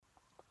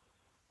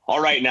All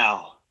right,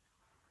 now,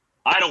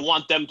 I don't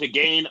want them to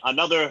gain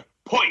another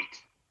point.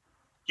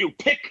 You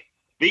pick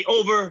the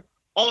over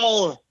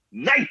all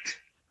night.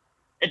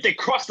 If they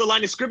cross the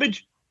line of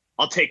scrimmage,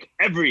 I'll take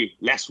every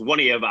last one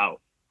of you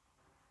out.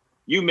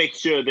 You make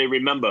sure they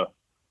remember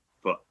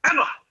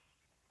forever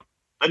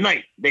the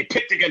night they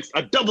picked against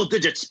a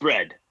double-digit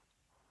spread.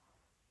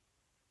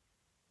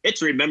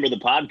 It's Remember the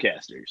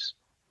Podcasters.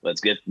 Let's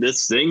get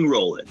this thing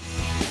rolling.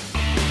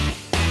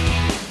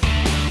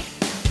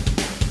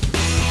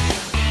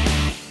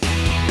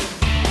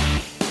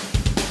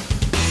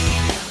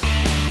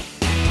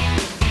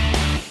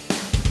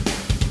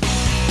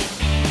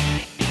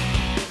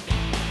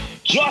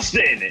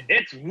 Justin,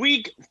 it's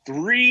week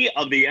 3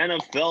 of the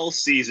NFL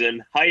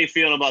season. How you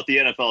feeling about the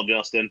NFL,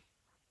 Justin?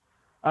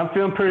 I'm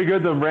feeling pretty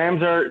good. The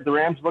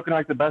Rams looking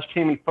like the best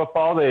team in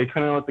football. They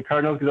couldn't let the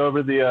Cardinals get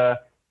over the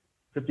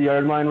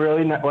 50-yard line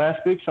really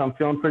last week, so I'm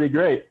feeling pretty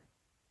great.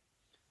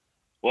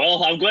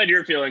 Well, I'm glad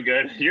you're feeling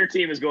good. Your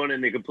team is going in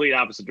the complete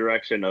opposite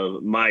direction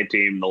of my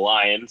team, the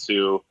Lions,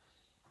 who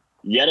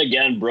yet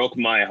again broke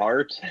my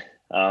heart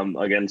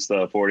against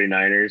the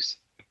 49ers.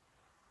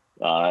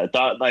 I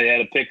thought I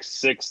had a pick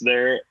 6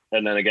 there,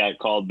 and then I got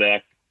called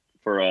back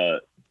for a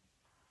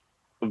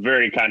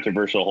very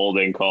controversial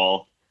holding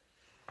call.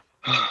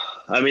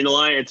 I mean, the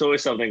Lions, it's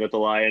always something with the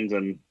Lions,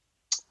 and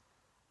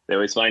they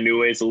always find new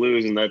ways to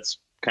lose, and that's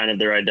kind of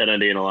their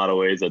identity in a lot of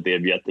ways that they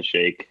have yet to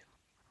shake.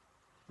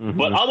 Mm-hmm.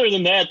 But other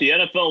than that, the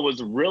NFL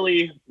was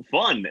really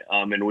fun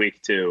in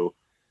week 2.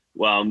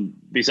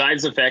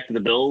 Besides the fact that the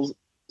Bills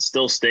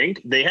still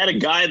stink, they had a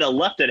guy that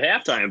left at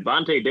halftime.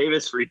 Vontae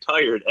Davis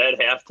retired at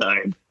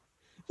halftime.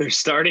 Their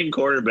starting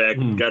quarterback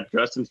got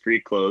dressed in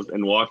street clothes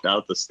and walked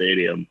out the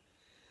stadium.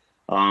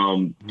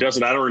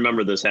 Justin, I don't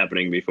remember this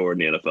happening before in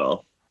the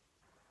NFL.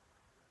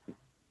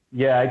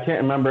 Yeah, I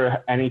can't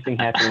remember anything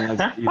happening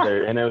like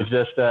either, and it was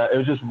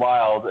just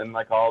wild, and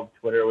like all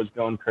Twitter was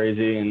going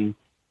crazy, and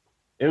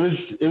it was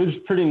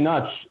pretty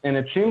nuts, and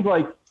it seemed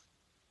like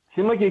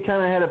he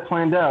kind of had it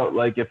planned out,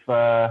 like if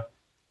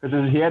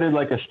because he had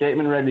like a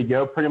statement ready to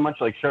go pretty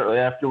much like shortly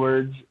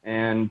afterwards,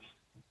 and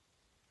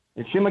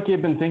it seemed like he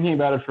had been thinking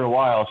about it for a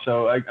while.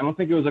 So I don't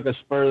think it was like a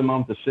spur of the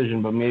moment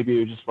decision, but maybe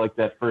it was just like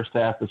that first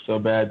half was so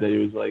bad that he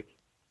was like,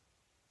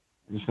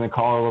 I'm just gonna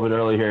call it a little bit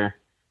early here.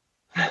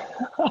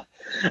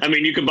 I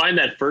mean, you combine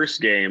that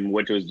first game,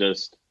 which was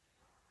just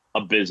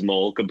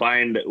abysmal,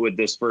 combined with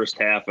this first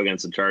half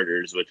against the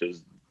Chargers, which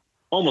is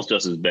almost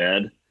just as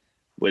bad,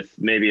 with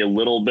maybe a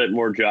little bit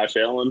more Josh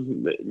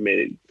Allen,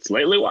 maybe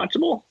slightly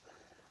watchable.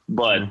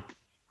 But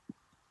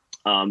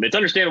it's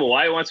understandable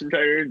why he wants to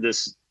retire.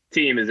 This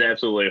team is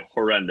absolutely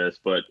horrendous,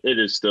 but it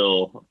is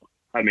still,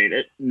 I mean,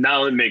 it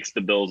makes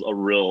the Bills a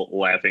real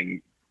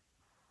laughing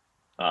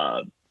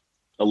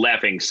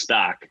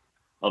stock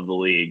of the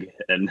league.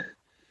 And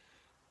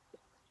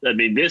I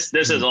mean, this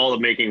is all the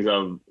makings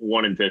of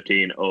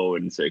 1-15,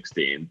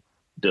 0-16.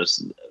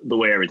 Just the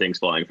way everything's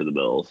flying for the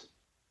Bills.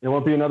 It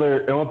won't be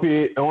another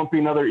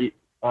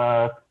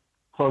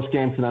close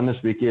game for them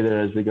this week either,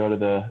 as they go to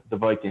the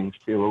Vikings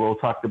too. We'll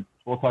talk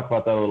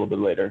about that a little bit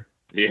later.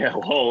 Yeah,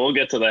 well, we'll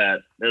get to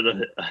that.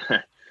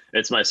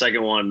 It's my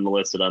second one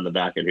listed on the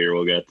docket here.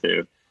 We'll get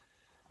to.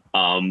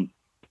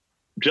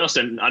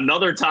 Justin,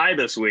 another tie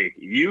this week.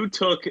 You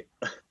took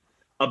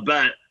a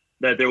bet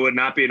that there would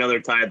not be another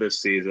tie this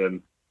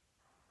season.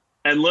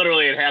 And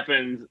literally it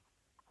happened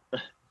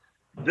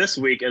this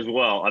week as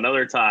well.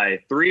 Another tie.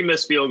 3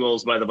 missed field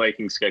goals by the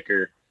Vikings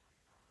kicker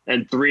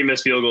and 3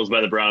 missed field goals by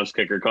the Browns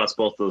kicker cost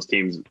both those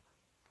teams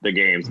the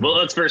games. But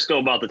let's first go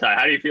about the tie.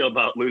 How do you feel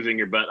about losing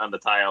your bet on the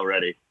tie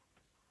already?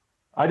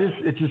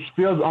 It just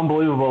feels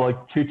unbelievable.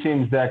 Like two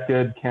teams that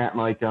good can't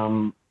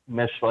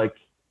miss, like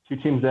two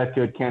teams that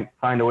good can't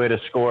find a way to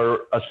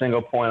score a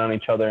single point on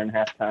each other in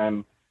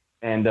halftime.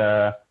 And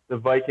the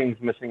Vikings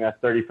missing a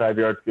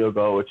 35-yard field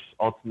goal, which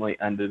ultimately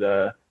ended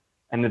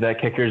that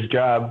kicker's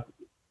job,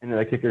 ended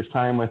that kicker's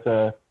time with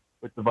the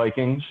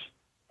Vikings.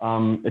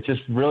 It's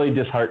just really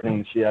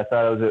disheartening to see. I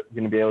thought I was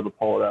going to be able to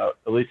pull it out,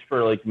 at least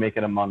for like make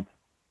it a month.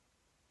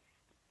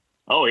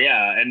 Oh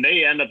yeah, and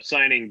they end up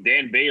signing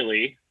Dan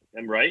Bailey.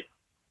 Am I right?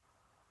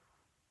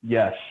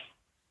 Yes.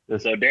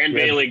 So Dan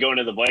Bailey going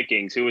to the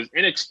Vikings, who was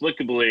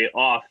inexplicably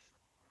off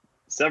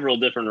several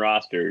different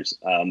rosters.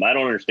 I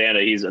don't understand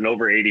it. He's an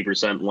over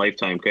 80%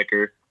 lifetime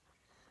kicker.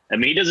 I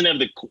mean, he doesn't have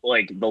the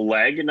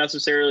leg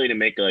necessarily to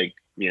make a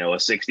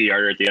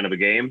 60-yarder at the end of a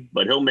game,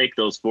 but he'll make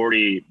those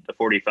 40 to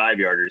 45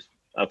 yarders,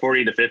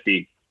 40 to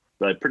 50,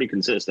 but pretty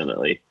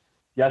consistently.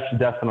 Yes,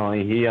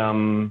 definitely. He's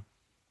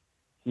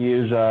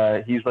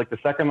like the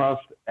second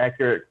most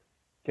accurate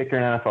kicker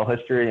in NFL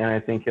history, and I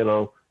think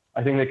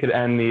they could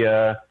end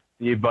the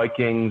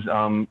Vikings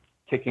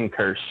kicking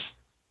curse.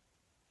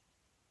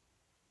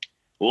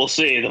 We'll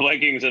see. The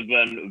Vikings have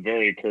been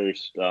very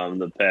cursed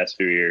the past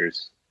few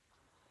years.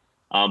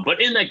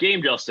 But in that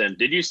game, Justin,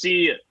 did you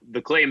see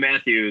the Clay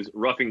Matthews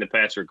roughing the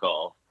passer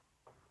call?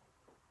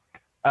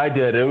 I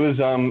did. It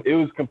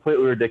was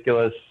completely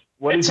ridiculous.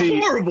 It's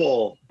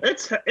horrible.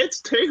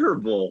 It's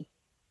terrible.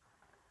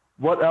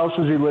 What else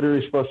was he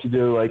literally supposed to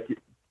do? Like,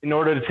 in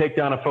order to take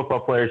down a football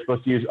player, you're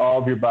supposed to use all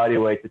of your body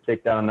weight to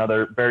take down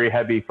another very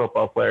heavy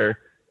football player.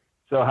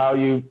 So how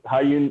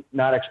you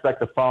not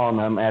expect to fall on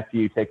them after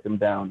you take them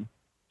down?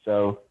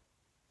 So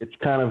it's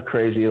kind of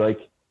crazy.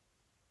 Like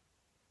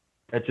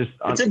it's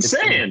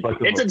insane.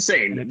 It's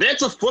insane.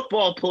 That's a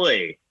football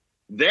play.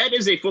 That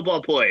is a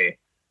football play.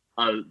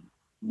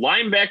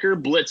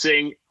 Linebacker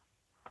blitzing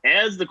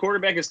as the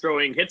quarterback is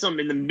throwing, hits him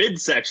in the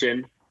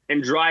midsection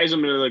and drives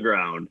him into the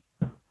ground.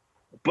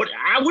 But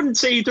I wouldn't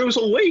say he throws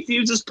some weight. He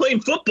was just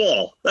playing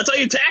football. That's how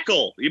you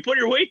tackle. You put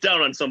your weight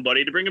down on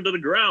somebody to bring him to the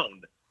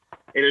ground.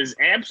 It is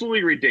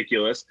absolutely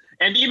ridiculous.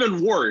 And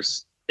even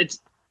worse,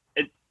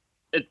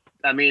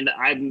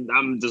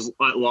 I'm just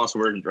lost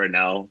words right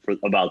now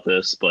about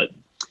this, but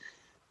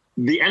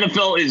the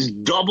NFL is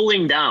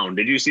doubling down.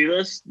 Did you see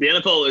this? The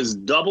NFL is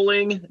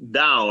doubling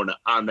down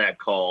on that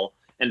call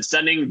and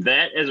sending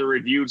that as a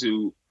review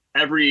to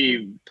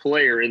every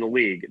player in the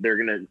league. They're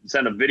going to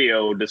send a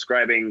video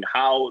describing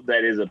how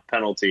that is a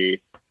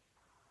penalty,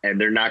 and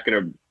they're not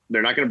going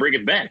to bring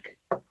it back.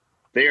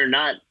 They are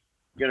not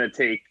going to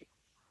take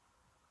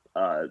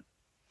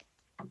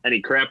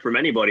any crap from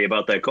anybody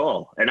about that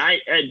call. And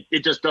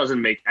it just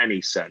doesn't make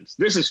any sense.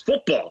 This is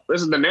football.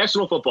 This is the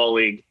National Football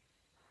League.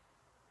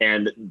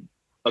 And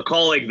a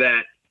call like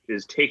that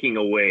is taking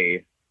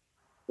away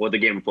what the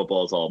game of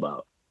football is all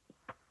about.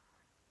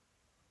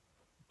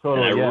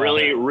 Totally, and I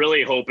really,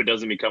 really hope it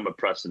doesn't become a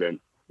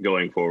precedent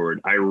going forward.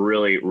 I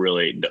really,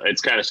 really,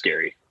 it's kind of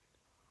scary.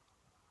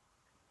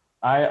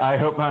 I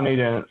hope not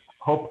either.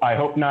 I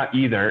hope not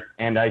either.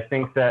 And I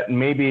think that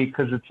maybe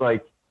because it's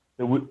like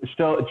it's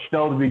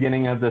still the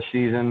beginning of the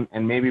season,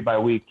 and maybe by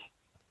week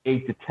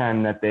 8 to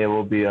 10 that they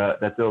will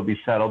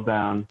be settled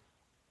down.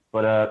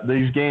 But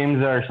these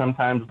games are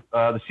sometimes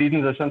the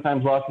seasons are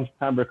sometimes lost in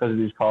September because of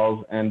these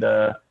calls, and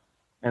a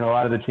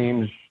lot of the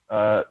teams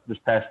this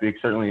past week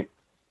certainly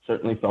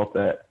felt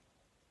that.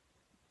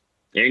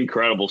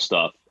 Incredible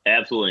stuff.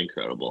 Absolutely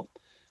incredible.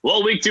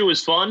 Well, week 2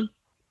 was fun,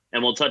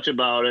 and we'll touch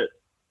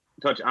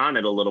on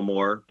it a little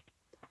more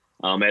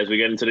as we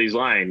get into these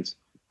lines.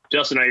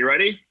 Justin, are you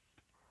ready?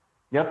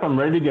 Yep, I'm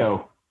ready to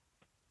go.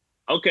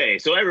 Okay,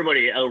 so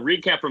everybody, a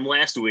recap from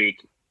last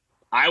week.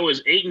 I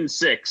was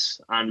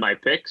 8-6 on my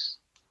picks,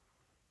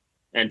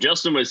 and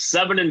Justin was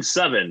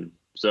 7-7.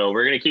 So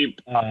we're gonna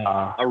keep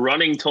a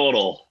running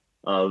total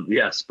of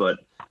yes, but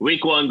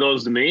week 1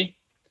 goes to me.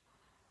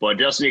 But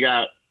Justin, you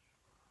got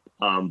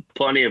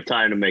plenty of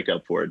time to make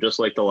up for it, just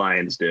like the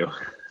Lions do.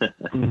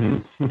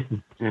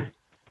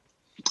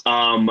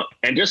 And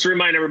just to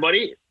remind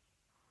everybody,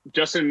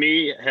 Justin and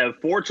me have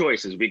 4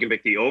 choices. We can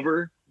pick the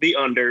over, the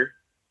under,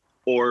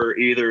 or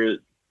either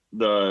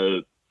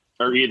the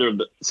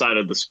side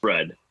of the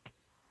spread.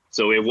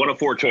 So we have 1 of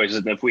 4 choices,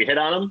 and if we hit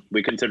on them,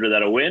 we consider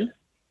that a win.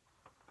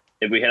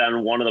 If we hit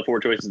on 1 of the 4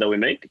 choices that we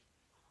make,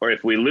 or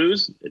if we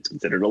lose, it's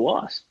considered a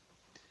loss.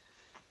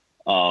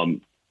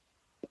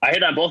 I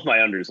hit on both my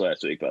unders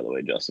last week, by the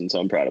way, Justin, so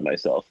I'm proud of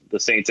myself. The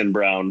Saints and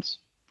Browns.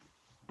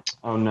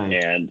 Oh,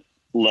 nice. And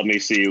let me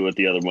see what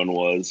the other one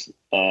was.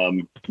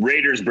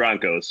 Raiders,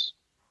 Broncos.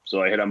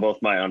 So I hit on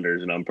both my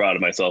unders, and I'm proud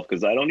of myself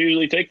because I don't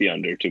usually take the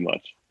under too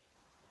much.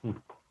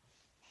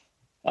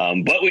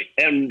 But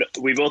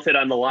we both hit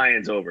on the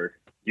Lions over.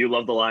 You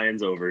love the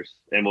Lions overs,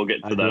 and we'll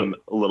get to them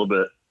a little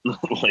bit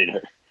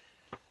later.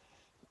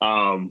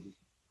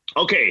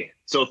 Okay,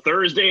 so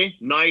Thursday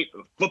night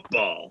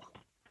football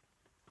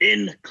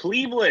in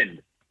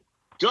Cleveland.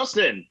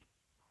 Justin,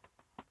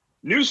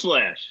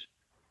 newsflash.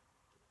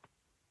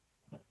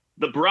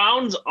 The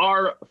Browns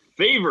are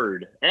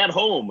favored at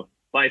home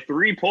by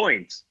 3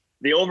 points.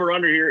 The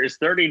over-under here is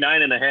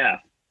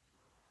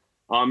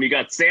 39.5. You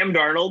got Sam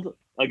Darnold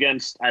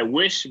against, I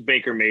wish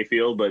Baker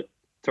Mayfield, but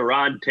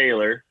Tyrod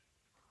Taylor.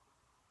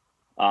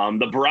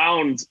 The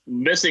Browns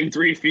missing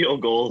 3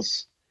 field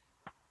goals.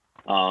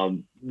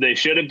 They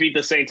should have beat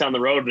the Saints on the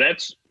road.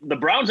 The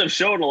Browns have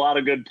shown a lot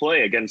of good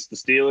play against the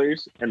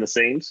Steelers and the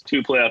Saints,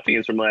 2 playoff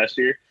teams from last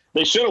year.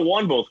 They should have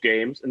won both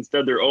games.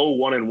 Instead, they're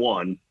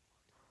 0-1-1.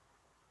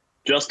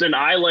 Justin,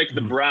 I like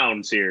the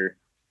Browns here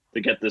to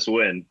get this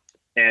win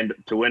and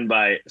to win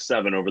by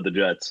 7 over the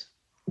Jets.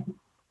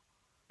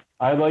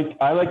 I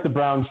like the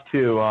Browns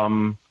too.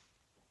 Sam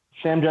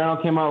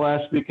Darnold came out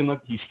last week and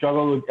he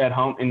struggled at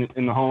home in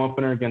the home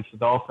opener against the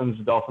Dolphins.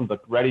 The Dolphins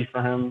looked ready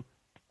for him,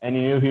 and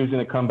he knew he was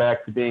going to come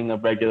back to being a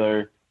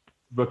regular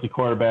rookie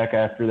quarterback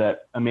after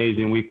that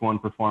amazing Week 1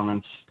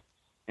 performance.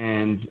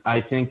 And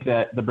I think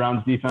that the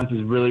Browns defense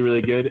is really,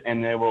 really good,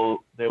 and they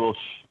will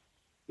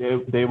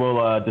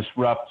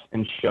disrupt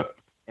and shook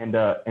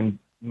and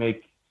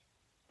make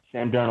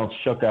Sam Darnold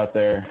shook out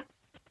there,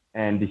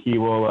 and he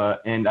will.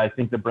 And I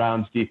think the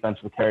Browns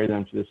defense will carry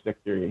them to this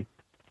victory.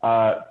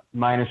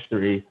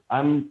 -3.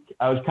 I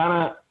was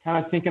kind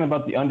of thinking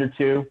about the under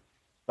 2,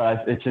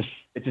 but it's just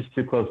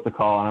too close to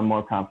call, and I'm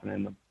more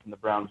confident in the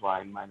Browns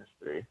line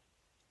 -3.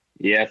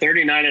 Yeah,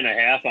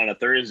 39.5 on a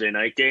Thursday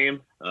night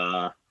game.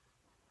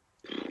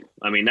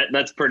 I mean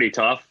that's pretty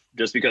tough.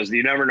 Just because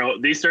you never know.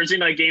 These Thursday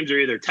night games are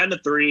either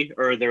 10-3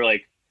 or they're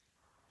like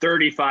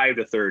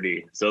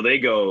 35-30. So they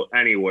go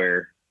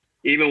anywhere,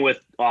 even with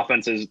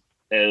offenses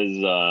as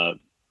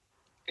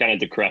kind of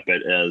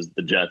decrepit as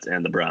the Jets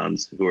and the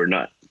Browns, who are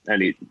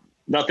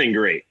nothing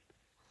great.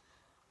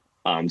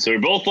 So we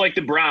both like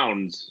the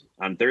Browns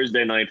on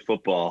Thursday Night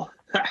Football.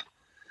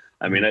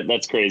 I mean,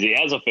 that's crazy.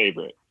 As a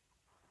favorite.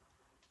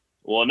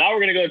 Well, now we're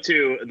going to go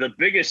to the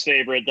biggest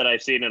favorite that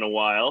I've seen in a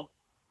while,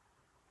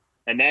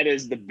 and that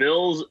is the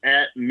Bills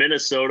at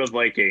Minnesota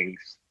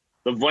Vikings.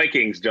 The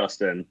Vikings,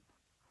 Justin,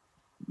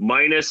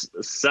 minus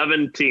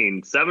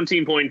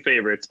 17-point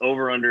favorites,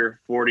 over under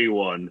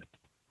 41.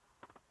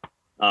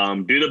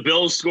 Do the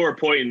Bills score a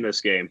point in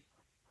this game?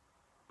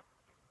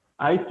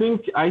 I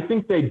think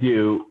they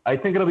do. I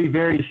think it'll be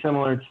very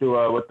similar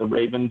to what the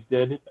Ravens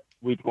did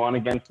week 1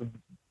 against the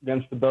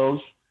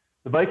Bills.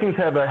 The Vikings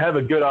have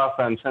a good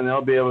offense, and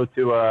they'll be able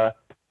to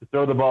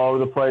throw the ball over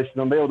the place, and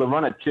they'll be able to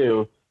run it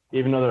too,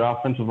 even though their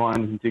offensive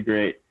line isn't too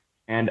great.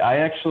 And I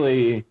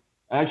actually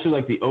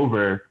like the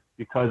over,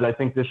 because I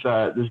think this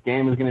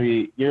game is going to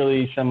be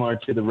eerily similar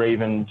to the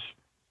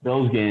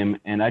Ravens-Bills game,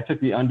 and I took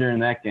the under in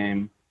that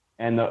game,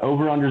 and the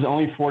over-under is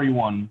only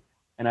 41,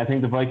 and I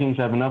think the Vikings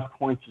have enough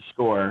points to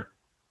score,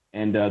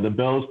 and the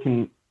Bills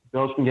can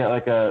get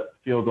like a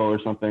field goal or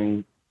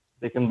something.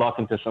 They can luck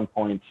into some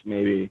points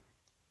maybe,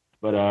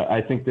 but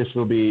I think this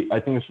will be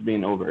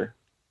an over.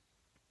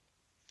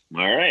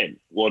 All right.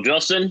 Well,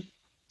 Justin,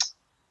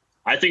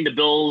 I think the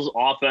Bills'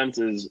 offense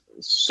is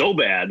so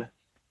bad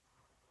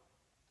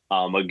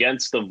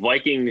against the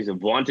Vikings'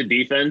 vaunted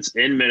defense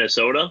in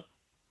Minnesota.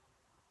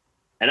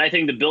 And I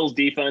think the Bills'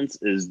 defense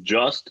is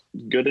just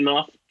good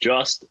enough.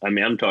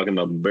 I'm talking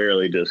about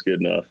barely just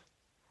good enough.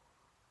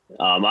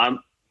 I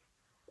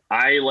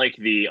like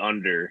the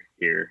under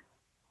here.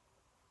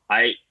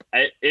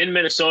 In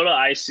Minnesota,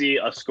 I see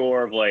a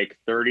score of like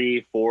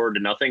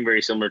 34-0,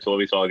 very similar to what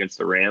we saw against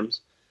the Rams.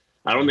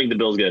 I don't think the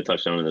Bills get a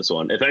touchdown in this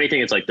one. If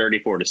anything, it's like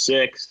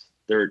 34-6,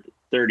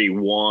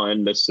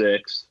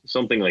 31-6,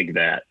 something like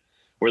that.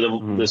 Where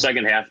the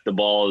second half, the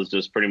ball is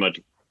just pretty much,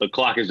 the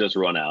clock has just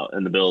run out,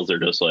 and the Bills are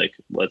just like,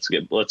 let's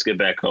get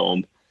back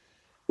home.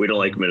 We don't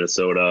like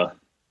Minnesota.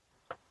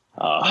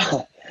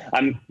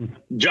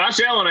 Josh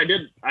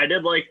Allen. I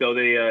did like, though,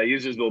 they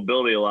used his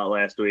mobility a lot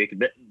last week,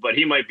 but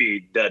he might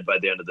be dead by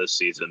the end of this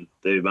season.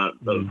 The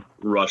amount of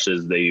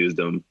rushes they used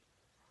him.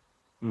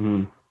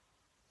 The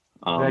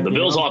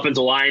Bills'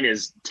 offensive line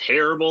is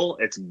terrible.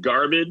 It's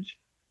garbage.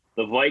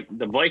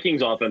 The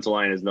Vikings' offensive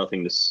line is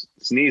nothing to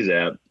sneeze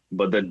at,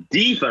 but the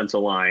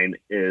defensive line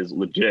is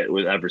legit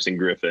with Everson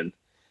Griffin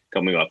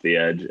coming off the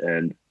edge,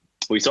 and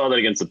we saw that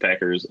against the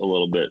Packers a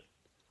little bit.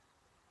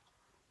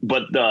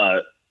 But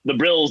the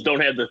Bills don't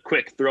have the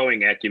quick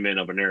throwing acumen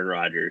of an Aaron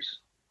Rodgers,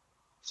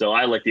 so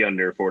I like the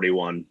under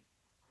 41.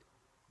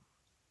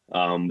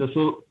 Just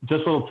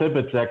little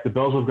tidbits, Zach. The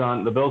Bills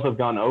have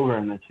gone over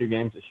in the 2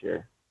 games this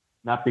year,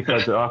 not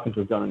because their offense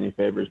has done any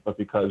favors, but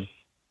because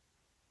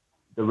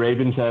the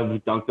Ravens have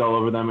dunked all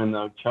over them, and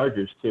the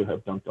Chargers too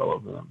have dunked all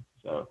over them.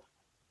 So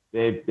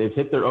they've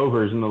hit their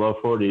overs in the low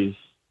 40s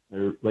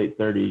or late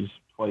 30s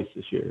twice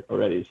this year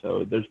already.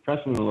 So there's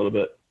precedent a little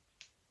bit.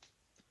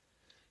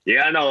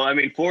 Yeah, no, I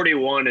mean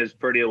 41 is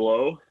pretty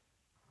low,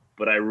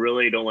 but I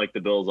really don't like the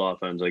Bills'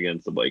 offense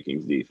against the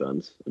Vikings'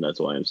 defense, and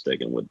that's why I'm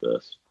sticking with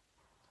this.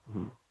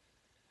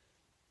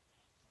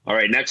 All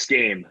right, next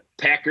game,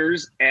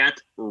 Packers at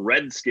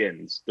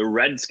Redskins. The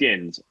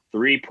Redskins,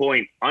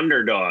 3-point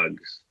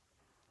underdogs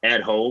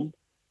at home,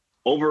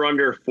 over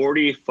under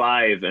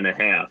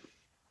 45.5.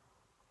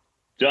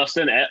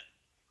 Justin,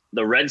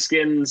 the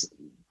Redskins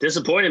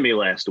disappointed me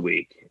last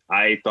week.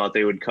 I thought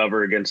they would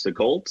cover against the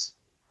Colts,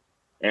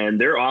 and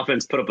their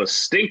offense put up a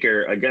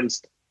stinker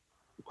against,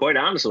 quite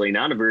honestly,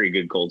 not a very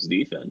good Colts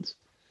defense.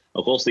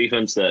 A Colts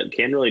defense that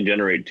can't really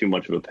generate too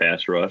much of a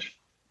pass rush,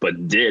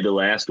 but did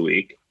last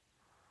week.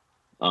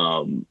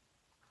 I'm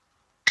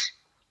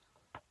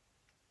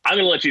going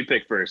to let you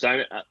pick first.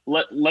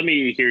 Let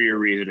me hear your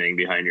reasoning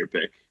behind your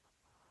pick.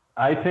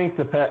 I think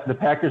the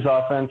Packers'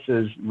 offense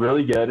is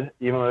really good,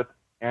 even with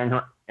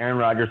Aaron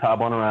Rodgers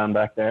hobbling around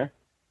back there.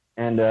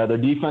 And their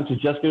defense is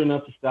just good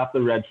enough to stop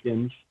the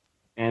Redskins.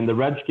 And the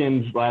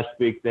Redskins last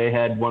week, they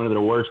had one of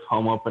their worst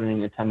home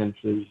opening attendance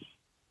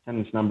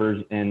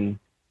numbers in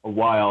a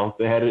while.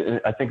 They had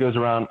it, I think it was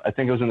in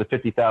the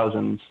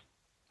 50,000s.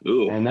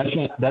 Ooh. And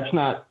that's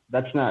not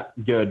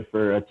good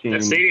for a team.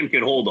 That stadium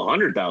can hold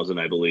 100,000,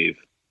 I believe.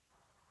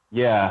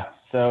 Yeah.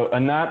 So a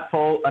not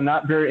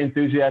very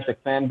enthusiastic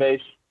fan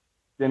base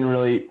didn't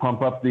really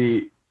pump up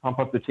the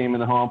team in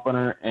the home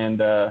opener, and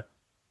their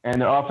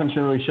offense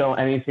didn't really show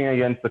anything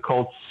against the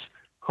Colts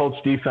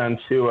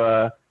defense,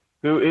 who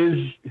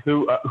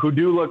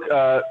do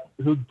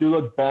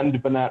look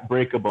bend but not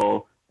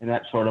breakable in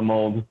that sort of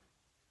mold,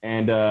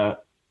 and I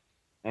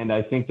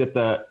think that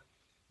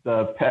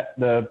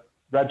the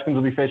Redskins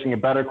will be facing a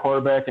better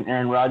quarterback in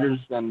Aaron Rodgers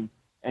than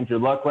Andrew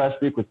Luck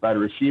last week, with better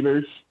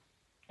receivers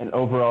and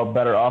overall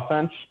better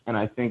offense, and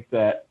I think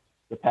that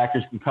the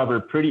Packers can cover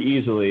pretty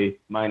easily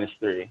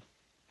 -3.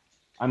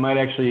 I might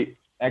actually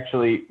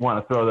want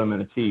to throw them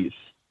in a tease,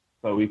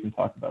 but we can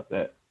talk about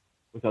that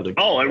with other games.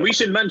 Oh, and we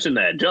should mention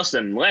that,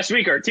 Justin, last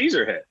week our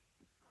teaser hit.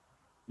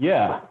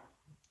 Yeah.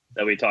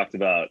 That we talked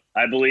about.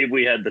 I believe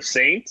we had the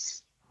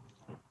Saints.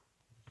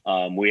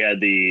 We had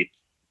the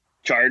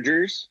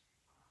Chargers.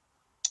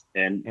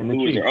 And the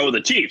Chiefs.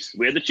 The Chiefs.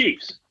 We had the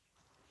Chiefs.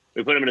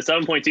 We put them in a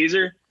 7-point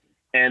teaser.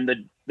 And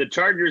the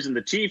Chargers and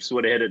the Chiefs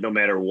would have hit it no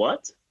matter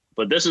what.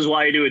 But this is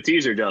why you do a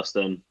teaser,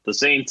 Justin. The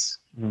Saints,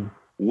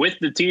 with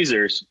the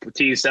teasers,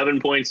 teased 7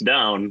 points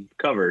down,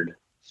 covered.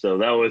 So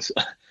that was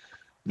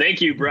 –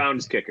 thank you,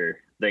 Browns kicker.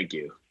 Thank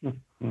you.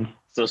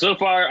 So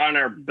far on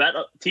our bet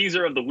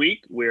teaser of the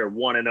week, we're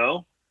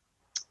 1-0.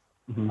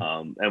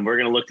 And we're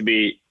going to look to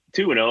be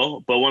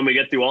 2-0. But when we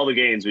get through all the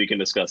games, we can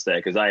discuss that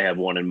because I have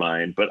one in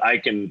mind. But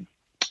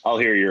I'll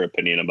hear your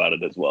opinion about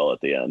it as well at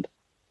the end.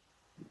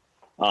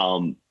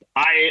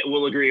 I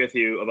will agree with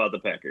you about the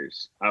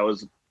Packers. I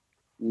was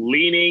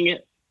leaning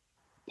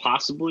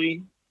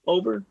possibly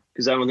over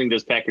because I don't think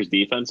this Packers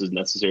defense is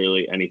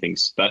necessarily anything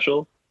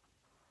special.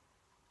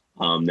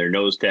 Their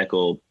nose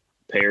tackle,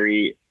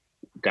 Perry,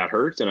 got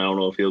hurt, and I don't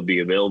know if he'll be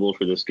available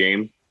for this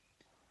game.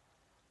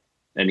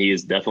 And he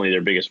is definitely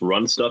their biggest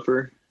run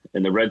stuffer.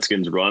 And the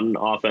Redskins' run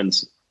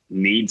offense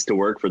needs to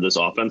work for this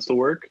offense to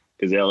work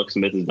because Alex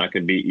Smith is not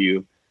going to beat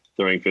you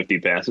throwing 50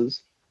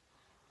 passes.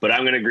 But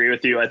I'm going to agree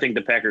with you. I think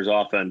the Packers'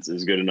 offense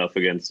is good enough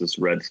against this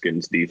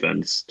Redskins'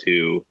 defense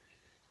to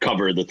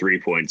cover the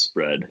 3-point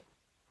spread.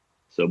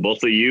 So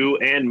both of you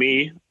and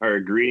me are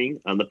agreeing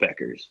on the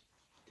Packers.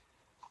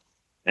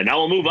 And now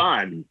we'll move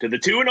on to the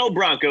 2-0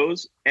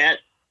 Broncos at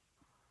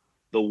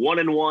the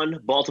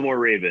 1-1 Baltimore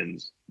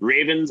Ravens.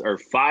 Ravens are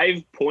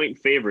 5-point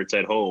favorites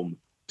at home,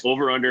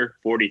 over under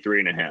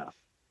 43.5.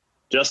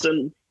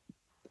 Justin,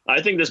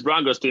 I think this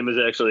Broncos team is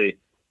actually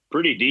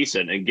pretty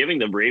decent, and giving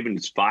the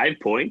Ravens 5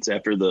 points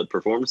after the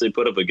performance they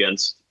put up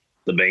against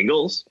the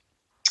Bengals.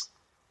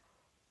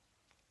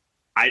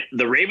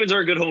 The Ravens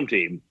are a good home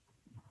team.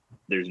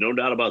 There's no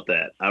doubt about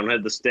that. I don't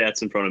have the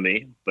stats in front of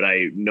me, but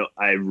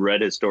I've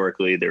read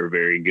historically they're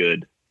very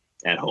good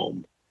at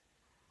home.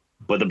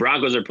 But the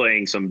Broncos are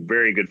playing some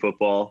very good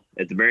football.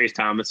 At Demaryius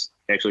Thomas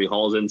actually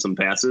hauls in some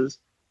passes,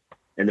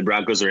 and the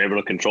Broncos are able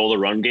to control the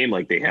run game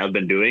like they have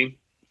been doing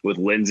with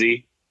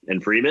Lindsey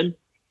and Freeman.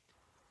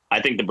 I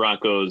think the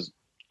Broncos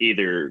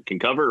either can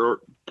cover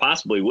or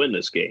possibly win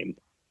this game.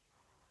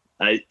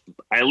 I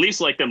at least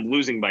like them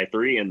losing by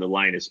 3, and the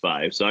line is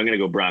 5. So I'm going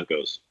to go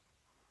Broncos.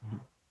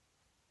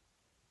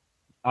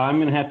 I'm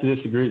going to have to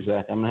disagree,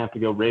 Zach. I'm going to have to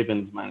go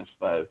Ravens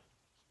 -5.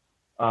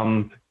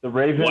 The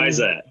Ravens. Why is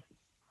that?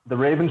 The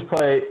Ravens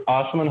play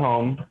awesome at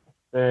home.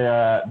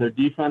 Their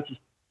defense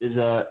is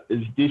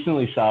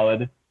decently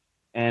solid,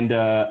 and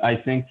I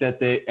think that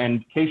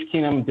Case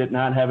Keenum did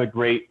not have a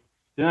great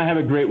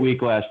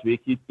week last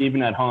week.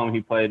 Even at home,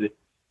 he played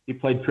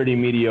pretty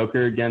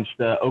mediocre against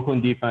the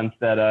Oakland defense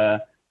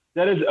that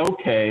is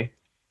okay,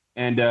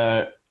 and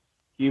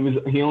he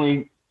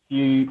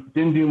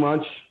didn't do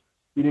much.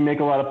 He didn't make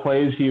a lot of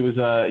plays. He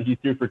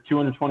threw for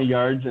 220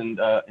 yards and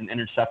an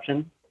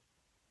interception.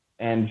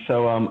 And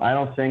so I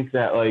don't think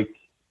that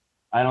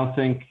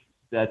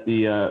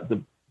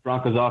the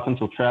Broncos offense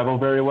will travel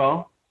very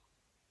well.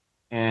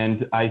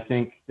 And I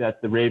think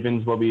that the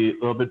Ravens will be a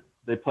little bit.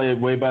 They play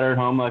way better at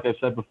home, like I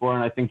said before.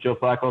 And I think Joe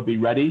Flacco will be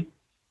ready.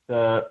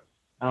 I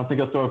don't think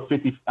he'll throw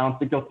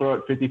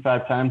it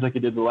 55 times like he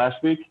did the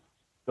last week.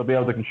 They'll be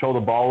able to control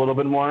the ball a little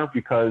bit more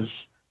because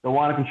they'll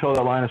want to control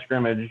the line of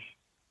scrimmage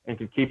and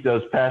can keep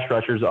those pass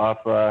rushers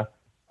off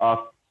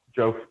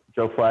Joe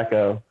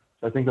Flacco.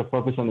 So I think they'll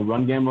focus on the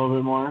run game a little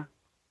bit more,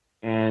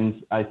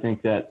 and I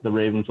think that the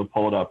Ravens will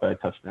pull it up by a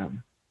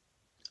touchdown.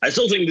 I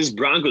still think this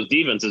Broncos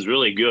defense is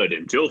really good,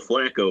 and Joe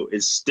Flacco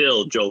is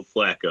still Joe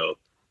Flacco.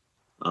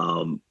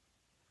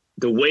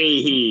 The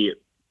way he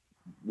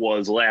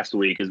was last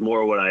week is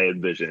more what I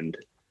envisioned.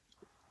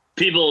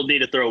 People need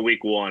to throw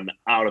week 1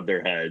 out of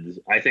their heads.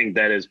 I think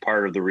that is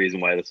part of the reason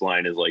why this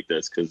line is like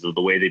this, because of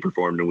the way they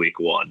performed in week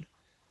 1.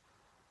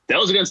 That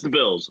was against the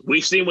Bills.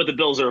 We've seen what the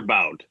Bills are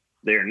about.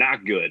 They are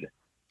not good.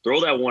 Throw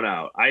that one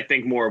out. I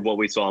think more of what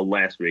we saw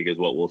last week is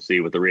what we'll see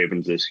with the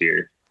Ravens this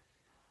year.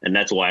 And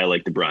that's why I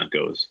like the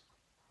Broncos.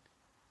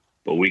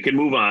 But we can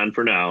move on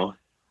for now.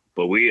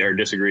 But we are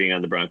disagreeing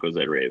on the Broncos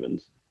at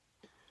Ravens.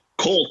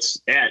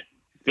 Colts at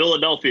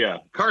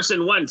Philadelphia.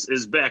 Carson Wentz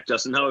is back.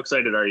 Justin, how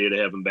excited are you to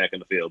have him back in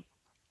the field?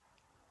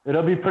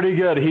 It'll be pretty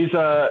good.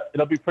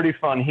 It'll be pretty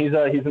fun. He's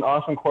an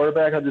awesome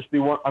quarterback. I'm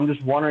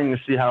just wondering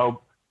to see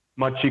how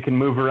much he can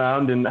move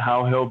around and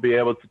how he'll be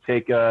able to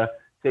take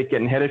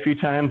getting hit a few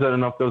times. I don't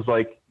know if those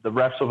the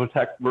refs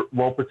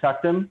will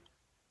protect him,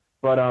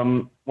 but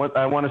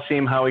I want to see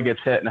him how he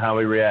gets hit and how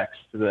he reacts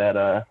to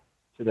that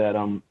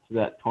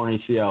torn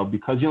ACL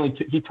because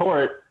he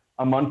tore it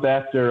a month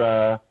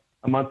after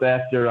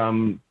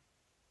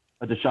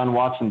Deshaun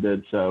Watson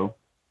did. So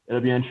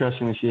it'll be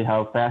interesting to see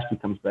how fast he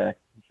comes back,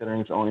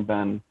 considering it's only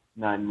been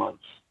 9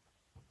 months.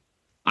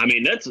 I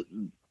mean, that's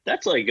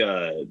like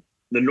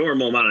the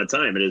normal amount of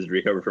time it is to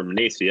recover from an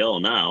ACL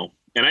now.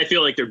 And I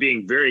feel like they're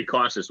being very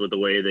cautious with the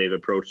way they've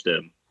approached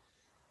him.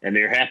 And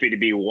they're happy to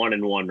be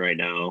 1-1 right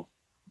now.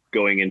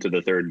 going into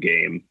the third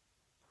game,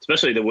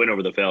 especially the win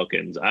over the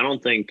Falcons. I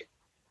don't think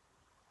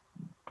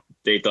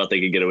they thought they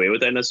could get away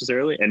with that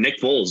necessarily. And Nick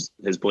Foles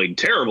has played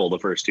terrible the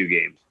first two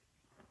games.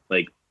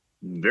 Like,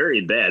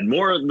 very bad.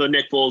 More of the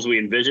Nick Foles we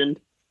envisioned.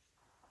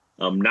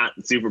 Not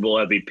Super Bowl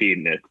MVP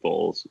Nick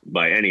Foles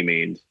by any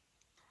means.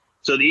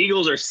 So the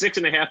Eagles are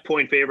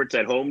 6.5-point favorites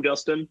at home,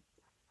 Justin,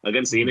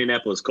 against the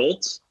Indianapolis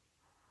Colts.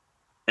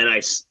 And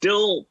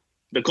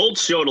the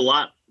Colts showed a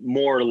lot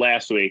more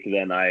last week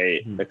than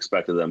I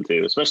expected them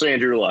to, especially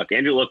Andrew Luck.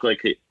 Andrew Luck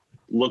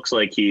looks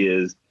like he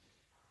is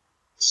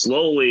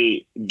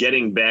slowly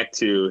getting back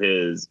to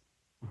his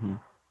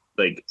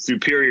like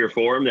superior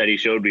form that he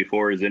showed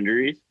before his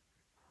injuries.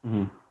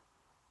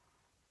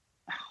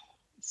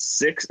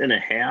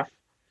 6.5.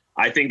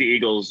 I think the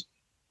Eagles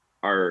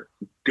are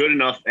good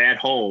enough at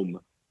home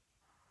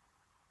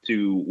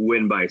to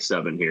win by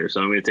 7 here.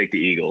 So I'm going to take the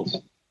Eagles.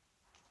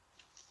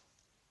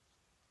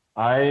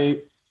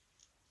 I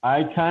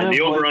kind of the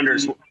over-under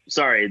is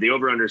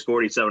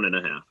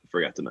 47.5. I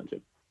forgot to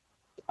mention.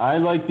 I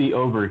like the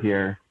over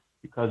here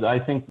because I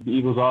think the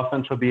Eagles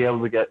offense will be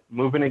able to get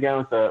moving again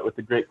with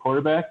a great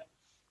quarterback.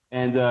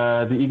 And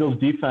the Eagles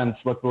defense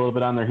looked a little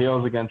bit on their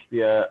heels against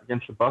the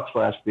Bucs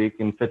last week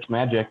in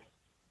Fitzmagic.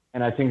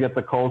 And I think that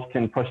the Colts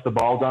can push the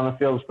ball down the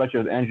field, especially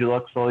with Andrew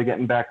Luck slowly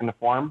getting back into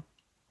form.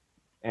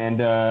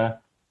 And I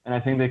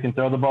think they can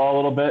throw the ball a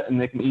little bit, and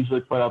they can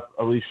easily put up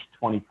at least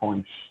 20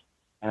 points.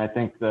 And I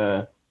think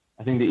the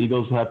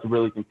Eagles will have to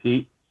really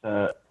compete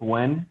to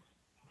win.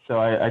 So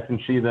I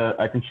can see the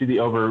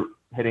over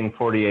hitting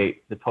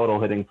 48, the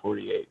total hitting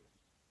 48.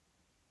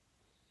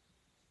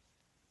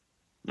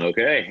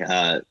 Okay,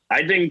 I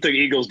think the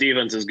Eagles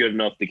defense is good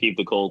enough to keep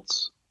the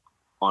Colts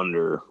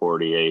under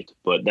 48,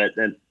 but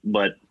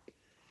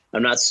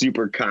I'm not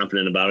super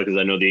confident about it because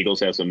I know the Eagles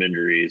have some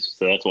injuries,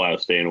 so that's why I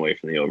was staying away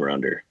from the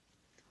over/under.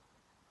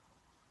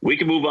 We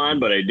can move on,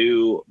 but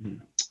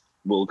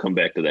we'll come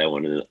back to that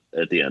one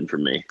at the end for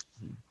me.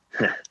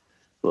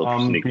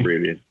 Little sneak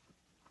preview.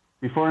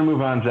 Before we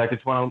move on, Zach, I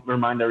just want to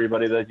remind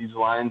everybody that these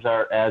lines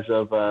are as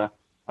of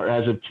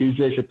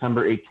Tuesday,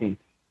 September 18th.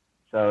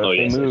 So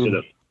yes,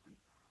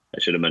 I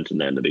should have mentioned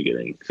that in the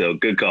beginning. So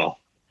good call.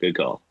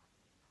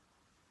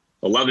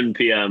 11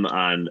 p.m.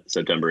 on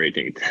September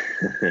 18th.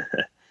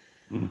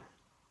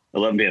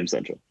 11 p.m.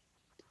 Central.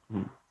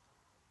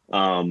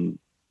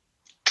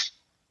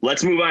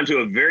 Let's move on to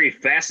a very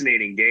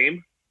fascinating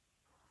game.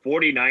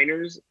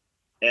 49ers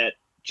at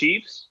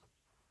Chiefs.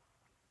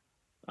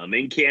 I'm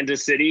in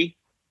Kansas City.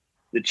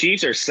 The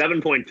Chiefs are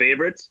 7-point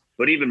favorites,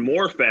 but even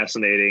more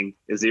fascinating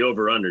is the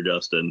over-under,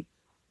 Justin.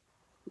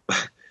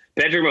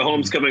 Patrick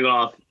Mahomes coming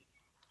off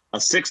a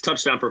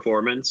 6-touchdown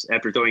performance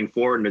after throwing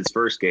 4 in his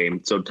first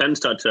game. So 10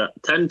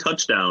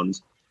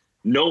 touchdowns,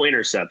 no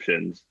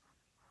interceptions.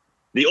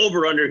 The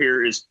over-under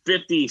here is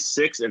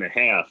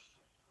 56.5.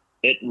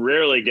 It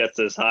rarely gets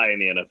this high in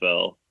the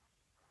NFL.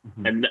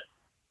 And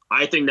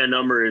I think that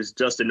number is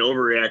just an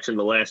overreaction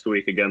the last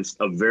week against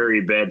a very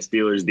bad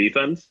Steelers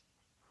defense.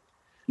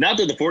 Not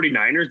that the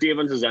 49ers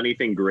defense is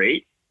anything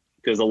great,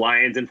 because the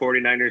Lions and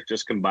 49ers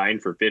just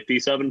combined for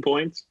 57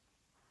 points.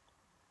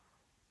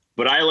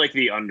 But I like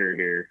the under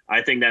here.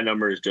 I think that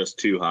number is just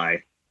too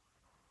high.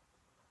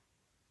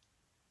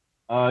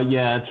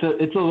 Yeah,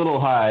 it's a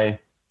little high,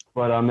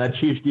 but that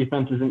Chiefs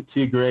defense isn't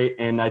too great,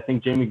 and I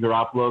think Jimmy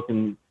Garoppolo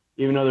can,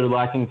 even though they're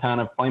lacking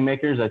kind of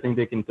playmakers, I think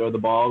they can throw the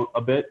ball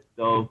a bit.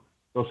 They'll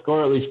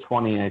score at least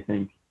 20, I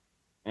think.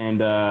 And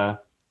the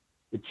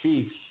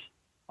Chiefs,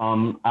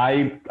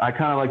 I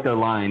kind of like their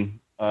line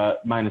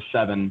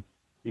 -7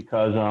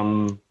 because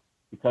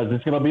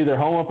it's going to be their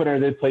home opener.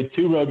 They played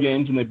 2 road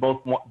games and they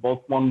both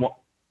won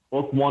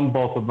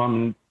both of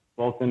them,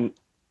 both in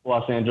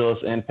Los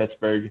Angeles and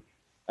Pittsburgh.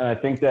 And I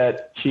think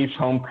that Chiefs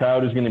home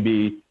crowd is going to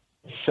be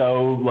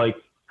so like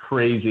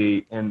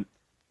crazy and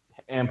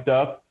amped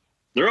up.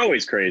 They're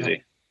always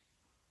crazy.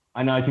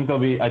 I know. I think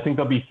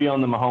they'll be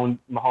feeling the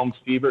Mahomes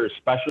fever,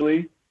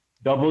 especially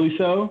doubly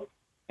so.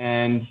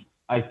 And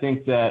I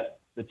think that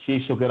the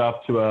Chiefs will get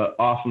off to an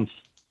awesome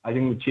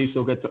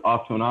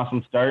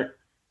start,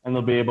 and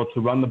they'll be able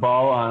to run the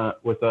ball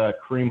with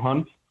Kareem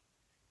Hunt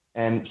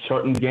and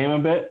shorten the game a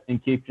bit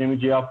and keep Jimmy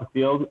G off the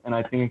field. And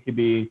I think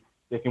they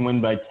can win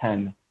by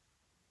 10,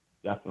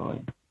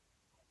 definitely.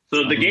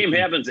 So if the game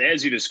happens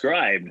as you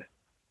described,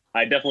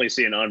 I definitely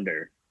see an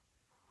under.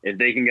 If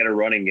they can get a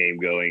running game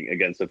going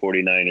against the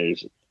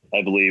 49ers,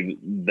 I believe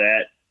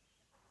that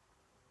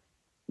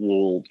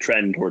will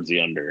trend towards the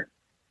under.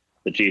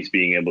 The Chiefs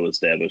being able to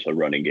establish a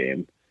running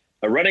game.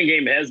 A running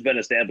game has been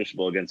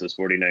establishable against this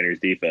 49ers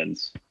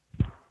defense.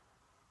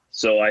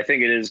 So I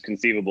think it is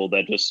conceivable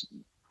that just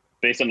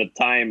based on the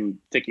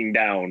time ticking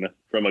down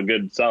from a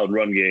good, solid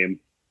run game,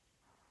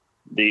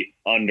 the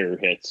under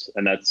hits.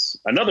 And that's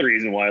another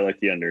reason why I like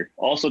the under.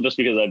 Also just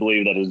because I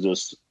believe that is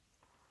just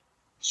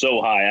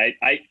so high.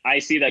 I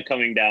see that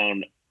coming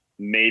down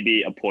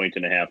maybe 1.5 points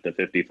to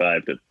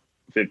 55 to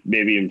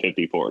maybe even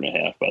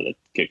 54.5 by the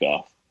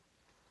kickoff.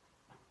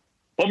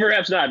 But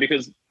perhaps not,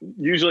 because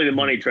usually the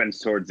money trends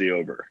towards the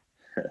over.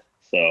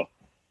 So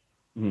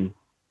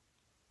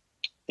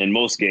In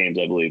most games,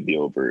 I believe the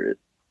over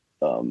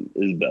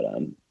is bet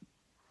on.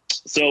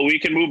 So we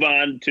can move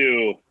on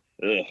to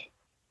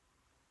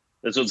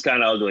this one's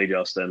kind of ugly,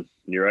 Justin.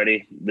 You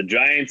ready? The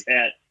Giants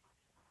at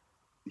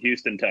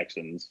Houston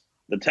Texans.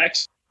 The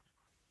Texans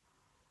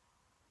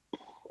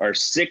are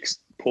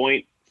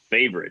 6-point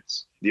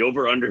favorites. The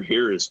over-under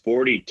here is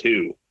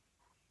 42.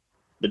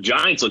 The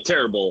Giants look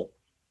terrible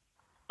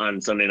on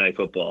Sunday Night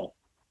Football.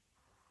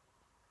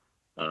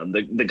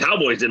 The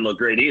Cowboys didn't look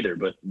great either,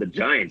 but the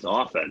Giants'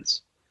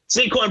 offense.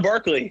 Saquon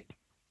Barkley,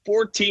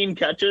 14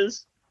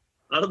 catches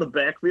out of the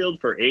backfield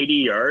for 80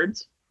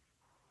 yards.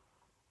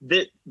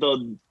 The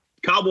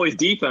Cowboys'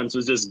 defense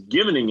was just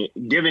giving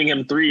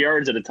him 3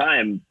 yards at a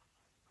time.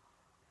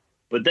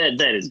 But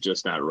that is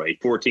just not right.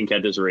 14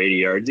 catches for 80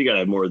 yards. You got to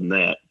have more than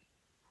that.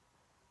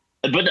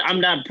 But I'm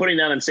not putting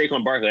that on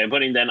Saquon Barkley. I'm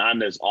putting that on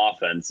this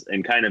offense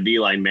and kind of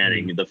Eli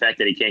Manning. The fact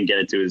that he can't get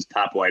it to his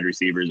top wide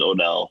receivers,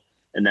 Odell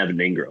and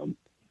Evan Ingram.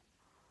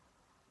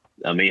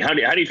 I mean, how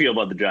do you feel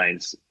about the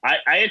Giants? I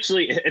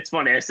actually, it's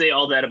funny. I say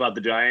all that about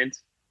the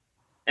Giants,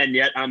 and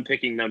yet I'm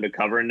picking them to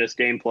cover in this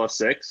game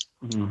 +6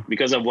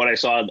 because of what I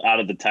saw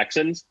out of the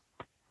Texans.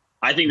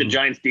 I think the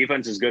Giants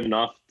defense is good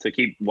enough to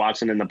keep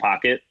Watson in the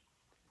pocket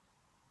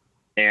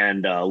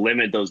and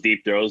limit those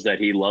deep throws that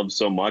he loves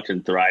so much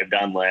and thrived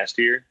on last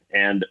year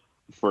and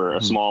for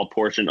a small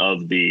portion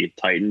of the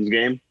Titans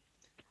game.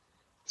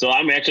 So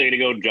I'm actually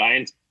going to go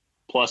Giants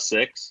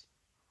 +6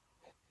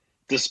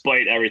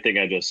 despite everything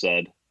I just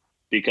said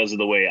because of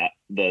the way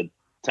the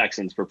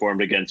Texans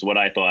performed against what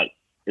I thought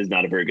is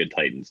not a very good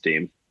Titans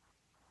team.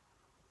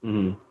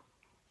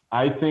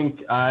 I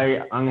think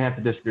I'm going to have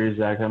to disagree with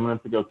Zach. I'm going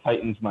to have to go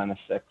Titans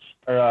 -6.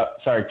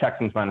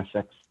 Texans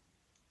 -6.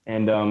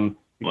 And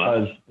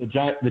because the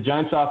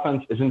Giants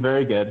offense isn't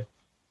very good,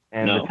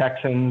 and the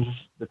Texans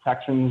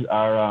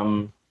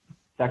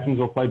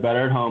will play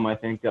better at home. I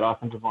think that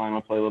offensive line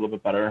will play a little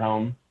bit better at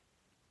home,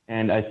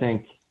 and I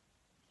think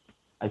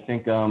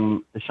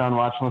Deshaun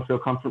Watson will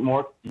feel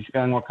more. He's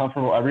feeling more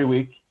comfortable every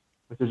week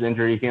with his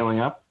injury healing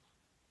up,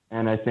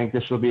 and I think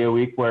this will be a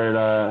week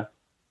where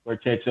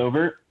it takes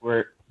over,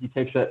 where he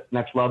takes that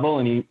next level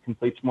and he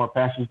completes more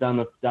passes down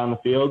the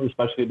field,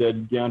 especially to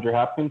DeAndre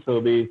Hopkins.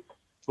 So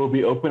he'll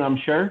be open, I'm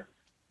sure.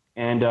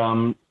 And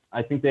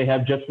I think they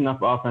have just enough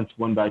offense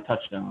to win by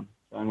touchdown.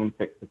 So I'm going to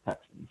pick the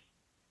Texans.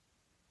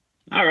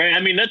 All right. I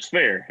mean, that's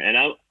fair. And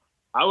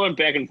I went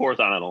back and forth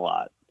on it a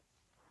lot.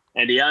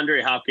 And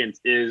DeAndre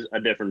Hopkins is a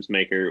difference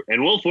maker.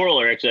 And Will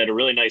Fuller actually had a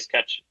really nice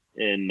catch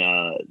in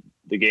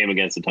the game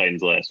against the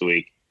Titans last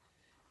week.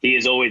 He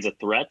is always a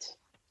threat.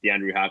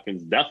 DeAndre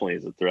Hopkins definitely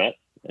is a threat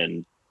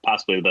and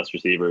possibly the best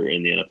receiver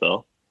in the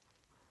NFL.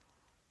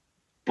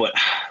 But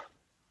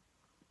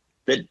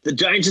the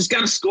Giants just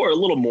got to score a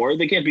little more.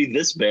 They can't be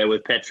this bad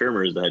with Pat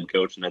Shurmur as the head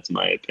coach, and that's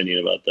my opinion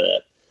about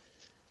that.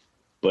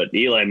 But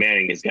Eli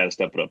Manning has got to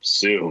step it up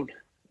soon.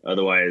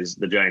 Otherwise,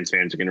 the Giants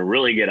fans are going to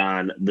really get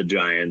on the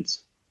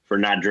Giants for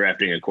not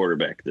drafting a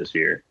quarterback this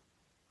year.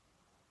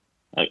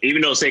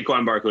 Even though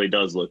Saquon Barkley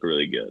does look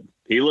really good.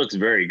 He looks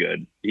very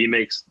good. He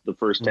makes the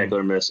first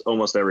tackler miss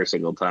almost every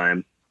single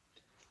time.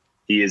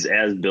 He is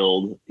as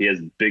built. He has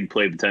big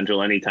play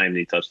potential anytime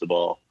he touches the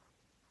ball.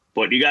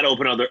 But you got to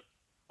open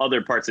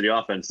other parts of the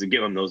offense to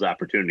give him those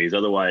opportunities.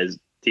 Otherwise,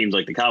 teams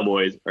like the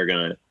Cowboys are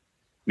going to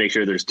make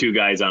sure there's two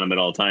guys on him at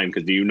all time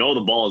because you know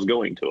the ball is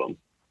going to him.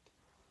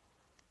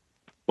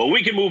 But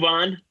we can move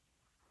on.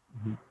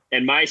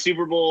 And my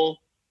Super Bowl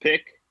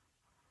pick,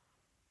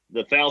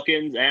 the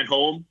Falcons at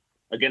home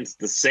against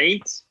the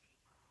Saints.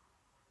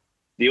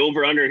 The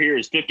over-under here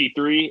is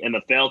 53, and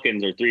the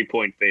Falcons are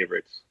 3-point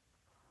favorites.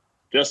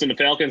 Justin, the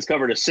Falcons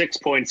covered a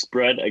 6-point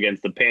spread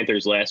against the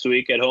Panthers last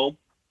week at home.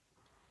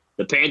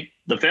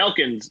 The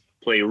Falcons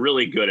play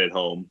really good at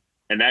home,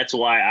 and that's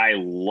why I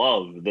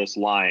love this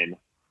line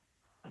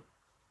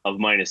of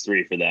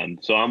 -3 for them.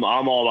 So I'm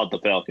all about the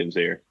Falcons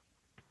here.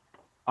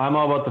 I'm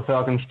all about the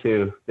Falcons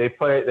too. They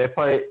play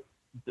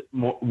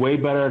way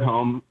better at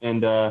home,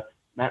 and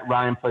Matt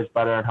Ryan plays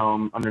better at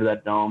home under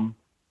that dome.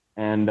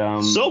 And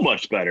so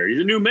much better. He's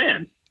a new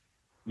man.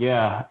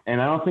 Yeah,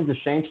 and I don't think the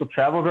Saints will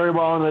travel very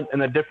well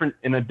in a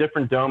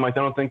different dome. I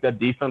don't think that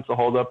defense will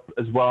hold up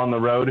as well on the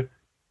road,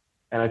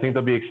 and I think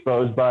they'll be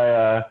exposed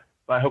by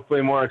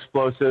hopefully a more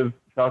explosive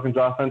Falcons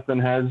offense than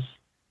has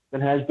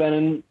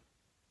been.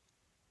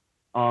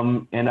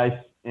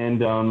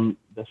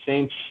 The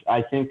Saints,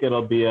 I think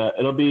it'll be a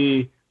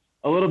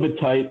little bit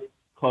tight,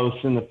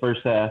 close in the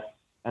first half,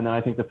 and then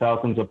I think the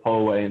Falcons will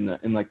pull away in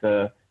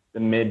the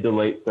mid to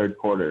late third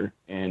quarter,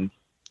 and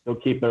they'll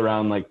keep it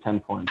around 10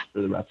 points for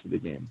the rest of the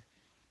game.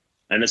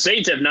 And the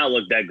Saints have not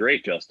looked that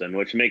great, Justin,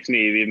 which makes me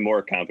even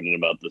more confident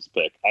about this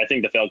pick. I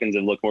think the Falcons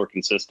have looked more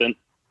consistent,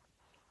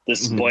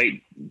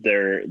 despite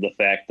the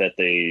fact that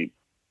they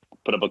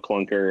put up a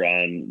clunker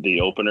on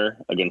the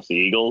opener against the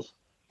Eagles.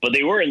 But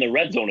they were in the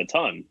red zone a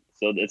ton,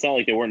 so it's not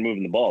like they weren't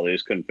moving the ball. They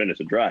just couldn't finish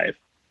a drive.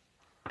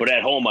 But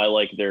at home, I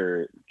like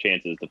their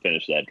chances to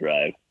finish that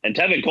drive. And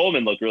Tevin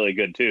Coleman looked really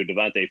good, too.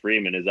 Devontae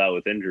Freeman is out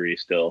with injury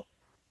still.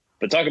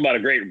 But talk about a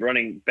great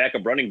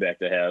backup running back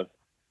to have.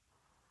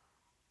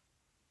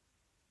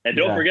 And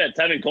don't forget,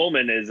 Tevin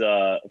Coleman is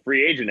a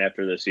free agent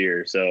after this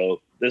year.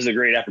 So this is a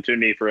great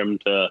opportunity for him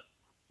to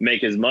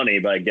make his money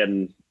by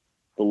getting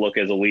the look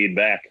as a lead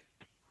back.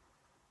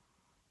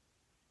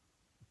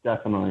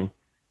 Definitely.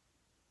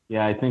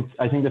 Yeah, I think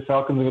the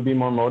Falcons are going to be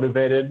more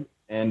motivated,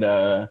 and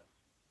I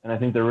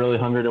think they're really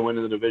hungry to win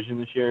the division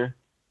this year.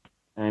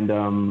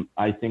 And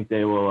I think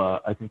they will.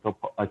 I think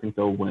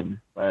they'll win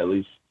by at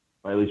least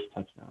a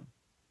touchdown.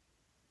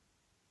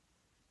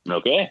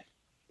 Okay.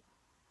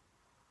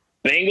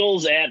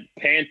 Bengals at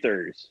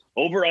Panthers.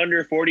 Over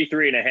under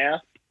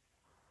 43.5.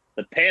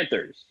 The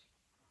Panthers,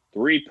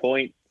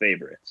 3-point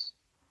favorites.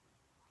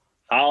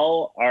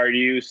 How are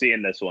you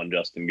seeing this one,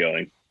 Justin,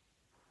 going?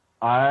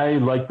 I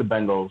like the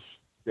Bengals.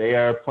 They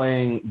are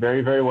playing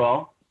very, very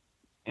well,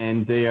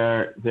 and they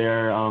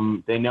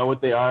know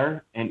what they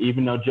are. And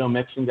even though Joe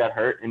Mixon got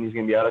hurt and he's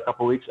going to be out a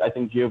couple weeks, I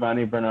think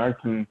Giovanni Bernard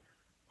can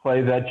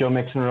play that Joe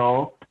Mixon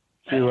role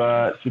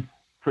to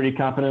pretty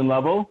confident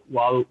level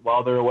while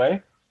they're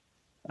away.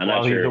 I'm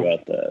not sure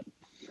about that.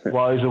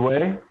 While he's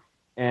away,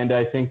 and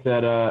I think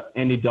that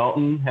Andy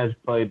Dalton has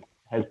played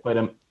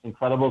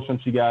incredible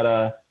since he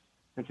got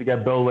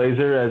Bill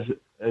Lazor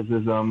as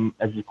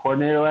his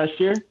coordinator last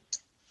year,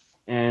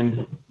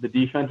 and the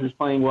defense is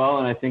playing well,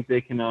 and I think they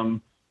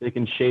can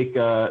shake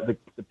the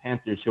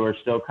Panthers, who are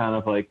still kind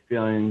of like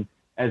feeling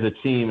as a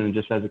team and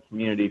just as a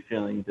community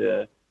feeling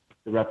the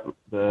rest of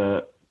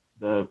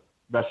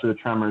the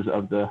tremors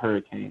of the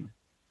hurricane.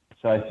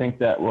 So I think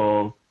that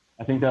will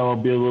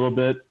be a little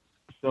bit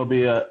still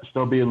be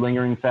a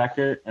lingering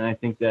factor, and I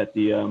think that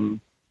the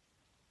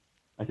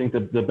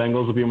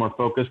Bengals will be more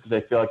focused because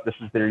they feel like this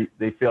is their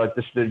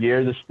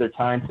year, this is their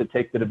time to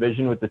take the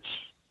division with the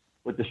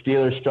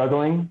Steelers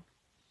struggling,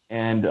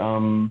 and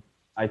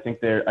I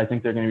think they're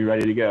going to be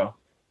ready to go.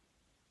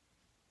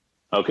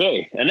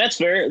 Okay, and that's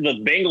fair.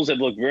 The Bengals have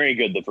looked very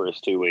good the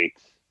first 2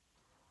 weeks,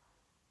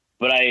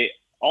 but I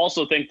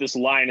also think this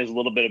line is a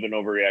little bit of an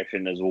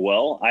overreaction as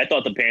well. I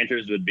thought the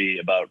Panthers would be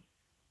about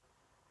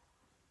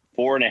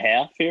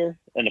 4.5 here,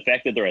 and the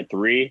fact that they're at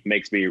 3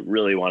 makes me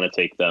really want to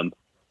take them.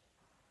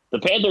 The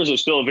Panthers are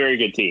still a very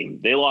good team.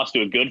 They lost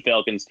to a good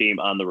Falcons team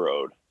on the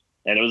road,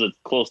 and it was a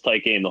close,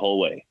 tight game the whole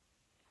way.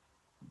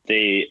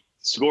 They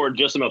scored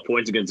just enough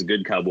points against a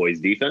good Cowboys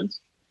defense.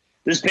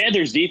 This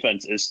Panthers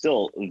defense is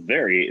still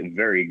very,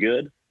 very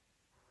good,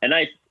 and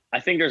I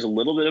think there's a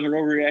little bit of an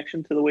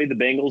overreaction to the way the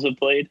Bengals have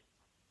played.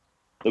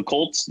 The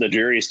Colts, the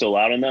jury is still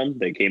out on them.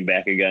 They came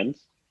back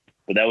against,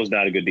 but that was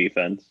not a good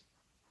defense.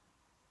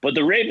 But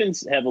the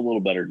Ravens have a little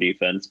better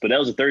defense, but that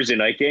was a Thursday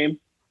night game.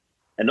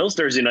 And those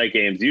Thursday night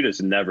games, you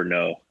just never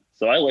know.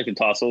 So I like to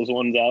toss those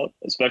ones out,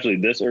 especially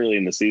this early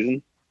in the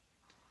season.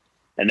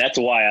 And that's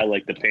why I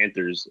like the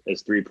Panthers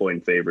as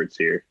 3-point favorites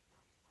here.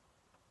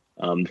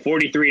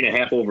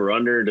 43.5 over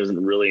under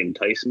doesn't really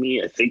entice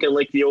me. I think I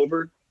like the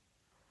over.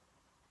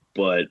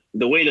 But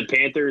the way the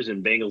Panthers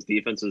and Bengals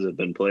defenses have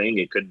been playing,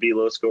 it could be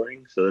low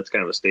scoring. So that's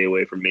kind of a stay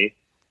away from me.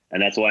 And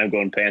that's why I'm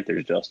going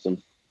Panthers,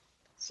 Justin.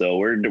 So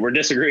we're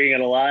disagreeing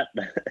on a lot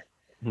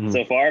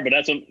so far, but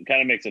that's what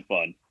kind of makes it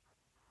fun.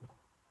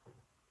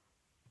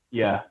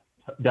 Yeah,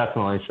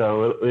 definitely.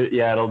 So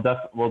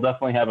we'll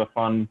definitely have a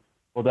fun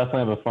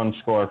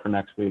score for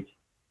next week.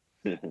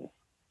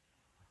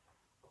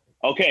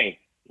 Okay,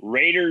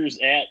 Raiders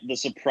at the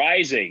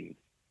surprising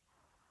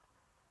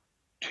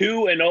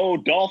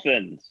 2-0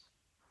 Dolphins.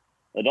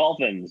 The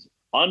Dolphins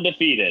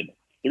undefeated,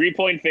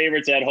 3-point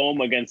favorites at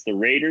home against the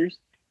Raiders,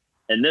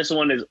 and this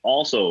one is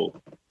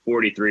also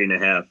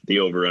 43.5, the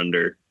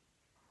over-under.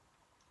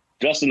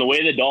 Justin, the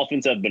way the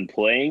Dolphins have been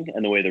playing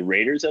and the way the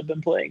Raiders have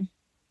been playing,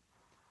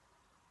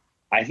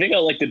 I think I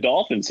like the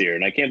Dolphins here,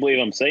 and I can't believe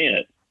I'm saying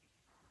it.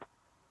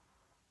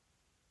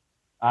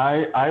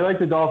 I like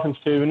the Dolphins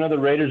too. Even though the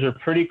Raiders are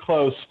pretty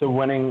close to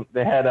winning,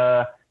 they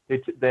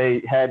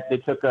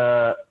took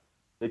a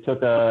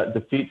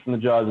defeat from the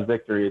jaws of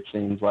victory, it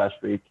seems, last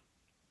week.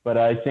 But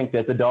I think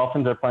that the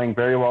Dolphins are playing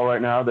very well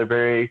right now. They're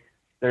very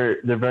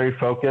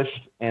focused,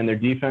 and their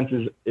defense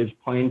is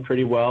playing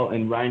pretty well.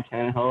 And Ryan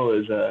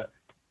Tannehill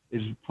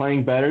is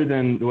playing better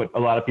than what a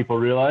lot of people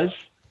realize.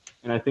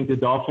 And I think the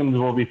Dolphins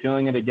will be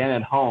feeling it again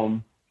at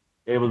home,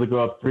 able to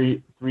go up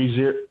 3-0,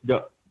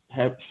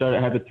 have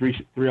a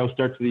 3-0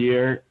 start to the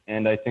year.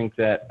 And I think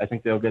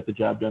they'll get the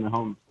job done at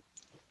home.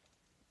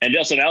 And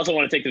Justin, I also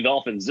want to take the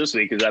Dolphins this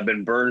week because I've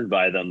been burned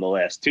by them the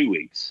last 2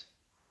 weeks.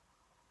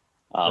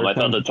 I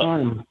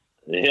thought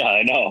yeah,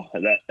 I know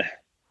that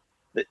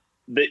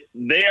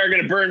they are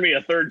going to burn me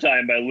a third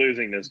time by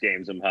losing this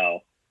game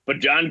somehow. But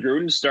John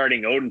Gruden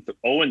starting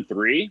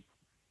 0-3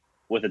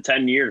 with a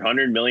 10-year,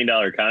 $100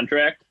 million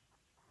contract.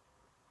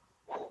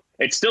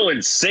 It's still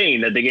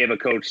insane that they gave a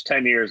coach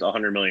 10 years,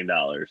 $100 million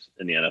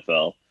in the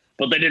NFL,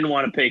 but they didn't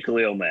want to pay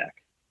Khalil Mack.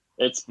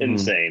 It's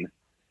insane.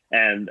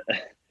 And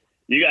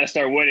you got to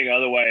start winning.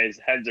 Otherwise,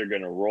 heads are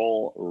going to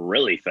roll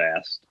really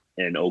fast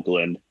in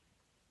Oakland.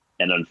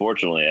 And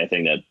unfortunately, I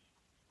think that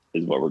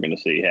is what we're going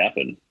to see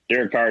happen.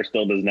 Derek Carr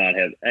still does not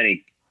have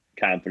any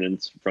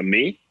confidence from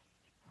me.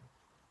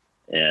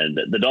 And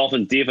the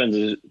Dolphins defense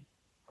is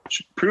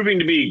proving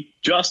to be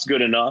just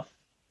good enough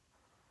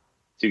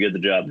to get the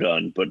job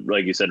done. But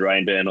like you said,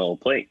 Ryan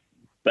Tannehill played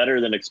better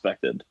than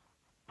expected.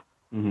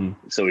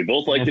 Mm-hmm. So we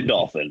both like the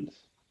Dolphins.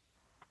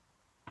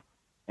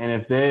 And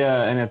if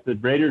the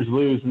Raiders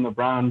lose and the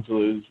Browns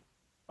lose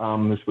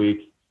this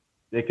week,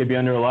 they could be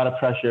under a lot of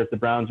pressure if the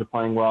Browns are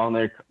playing well,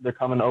 and they're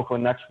coming to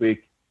Oakland next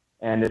week.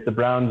 And if the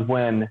Browns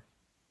win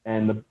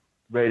and the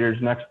Raiders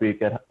next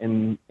week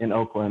in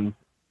Oakland,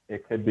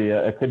 it could be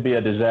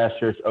a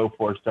disastrous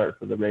 0-4 start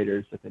for the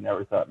Raiders that they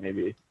never thought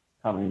maybe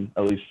coming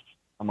at least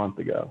a month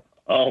ago.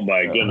 Oh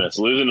my goodness,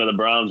 losing to the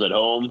Browns at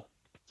home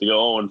to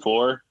go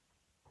 0-4,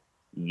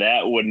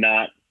 that would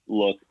not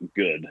look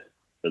good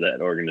for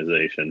that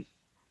organization.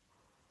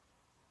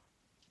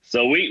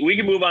 So we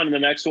can move on to the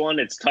next one.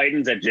 It's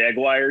Titans at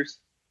Jaguars.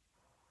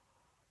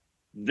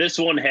 This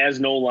one has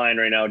no line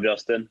right now,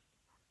 Justin.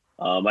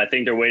 I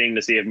think they're waiting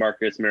to see if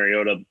Marcus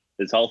Mariota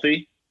is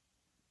healthy.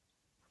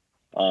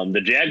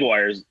 The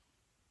Jaguars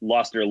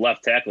lost their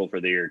left tackle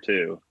for the year,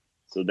 too.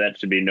 So that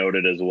should be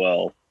noted as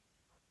well.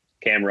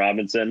 Cam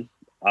Robinson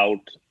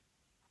out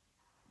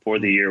for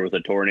the year with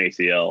a torn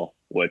ACL,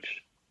 which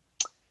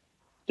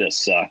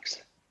just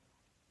sucks.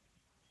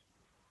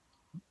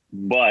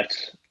 But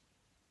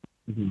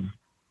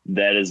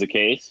that is the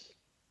case.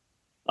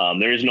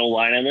 There is no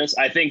line on this.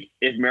 I think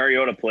if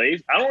Mariota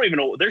plays, I don't even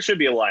know. There should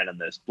be a line on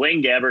this.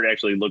 Blaine Gabbert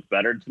actually looked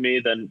better to me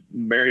than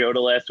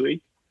Mariota last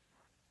week.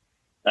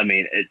 I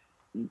mean,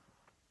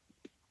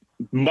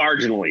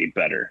 marginally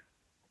better.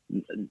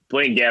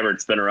 Blaine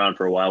Gabbert's been around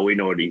for a while. We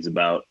know what he's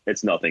about.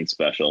 It's nothing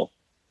special.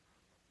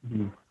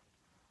 Mm-hmm.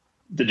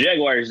 The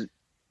Jaguars,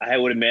 I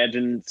would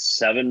imagine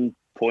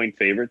 7-point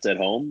favorites at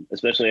home,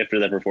 especially after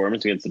that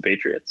performance against the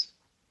Patriots.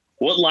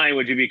 What line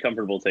would you be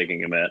comfortable taking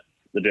him at,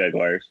 the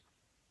Jaguars?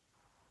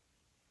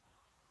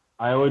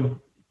 I would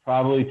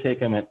probably take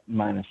him at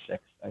 -6.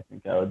 I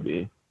think I would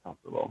be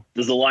comfortable.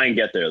 Does the line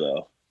get there,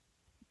 though?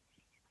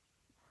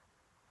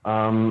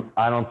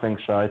 I don't think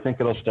so. I think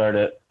it'll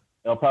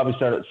probably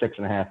start at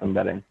 6.5, I'm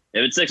betting.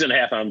 If it's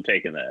 6.5, I'm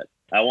taking that.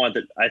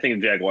 I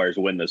think the Jaguars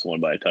win this one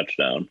by a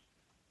touchdown.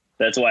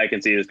 That's why I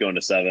can see this going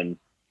to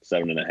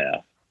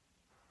 7.5.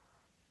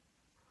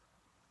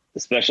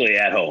 Especially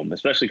at home,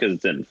 especially because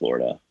it's in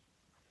Florida.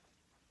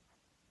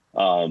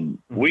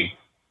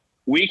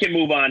 We can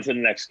move on to the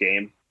next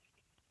game.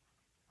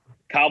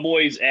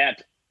 Cowboys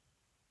at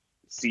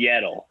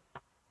Seattle.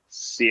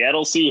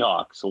 Seattle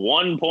Seahawks,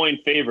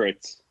 1-point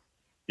favorites.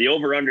 The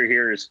over-under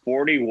here is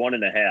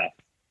 41.5.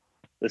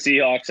 The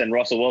Seahawks and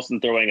Russell Wilson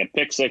throwing a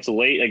pick-6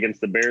 late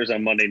against the Bears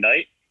on Monday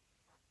night.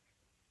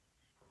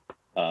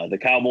 The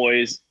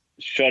Cowboys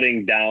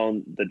shutting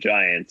down the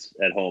Giants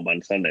at home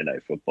on Sunday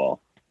Night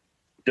Football.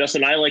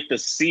 Justin, I like the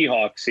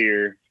Seahawks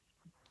here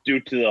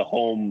due to the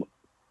home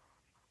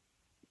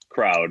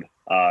crowd.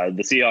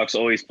 The Seahawks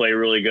always play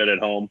really good at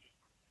home,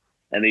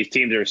 and these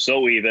teams are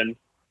so even.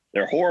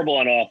 They're horrible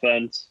on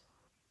offense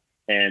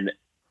and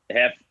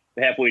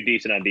halfway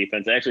decent on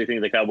defense. I actually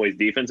think the Cowboys'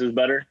 defense is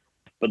better,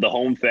 but the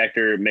home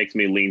factor makes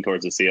me lean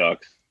towards the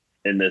Seahawks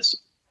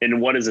in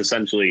what is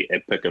essentially a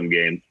pick'em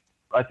game.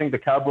 I think the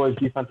Cowboys'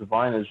 defensive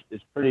line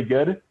is pretty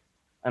good,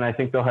 and I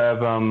think they'll have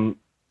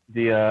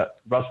the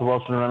Russell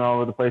Wilson run all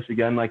over the place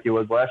again like he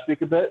was last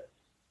week a bit.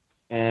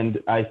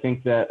 And I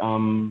think that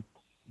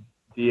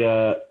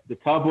the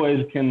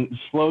Cowboys can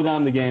slow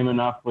down the game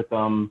enough with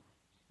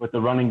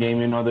the running game.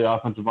 The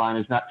offensive line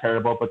is not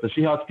terrible, but the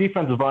Seahawks'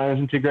 defensive line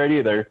isn't too great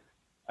either.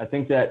 I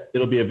think that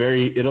it'll be a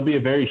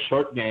very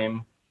short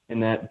game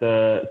in that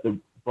the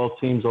both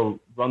teams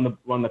will run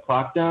the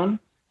clock down,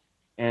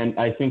 and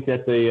I think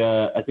that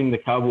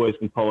the Cowboys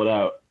can pull it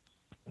out.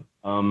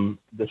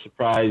 The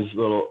surprise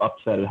little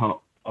upset at home,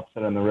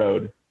 upset on the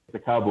road. The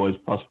Cowboys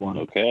 +1.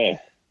 Okay.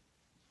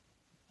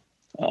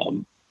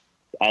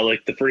 I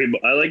like the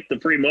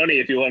free money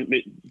if you want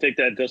me to take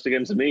that just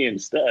against me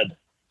instead.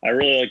 I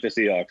really like the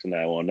Seahawks in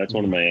that one. That's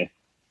one of my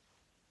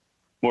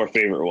more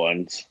favorite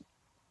ones.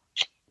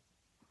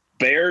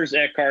 Bears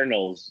at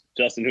Cardinals.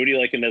 Justin, who do you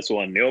like in this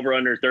one? The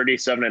over-under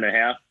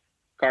 37.5.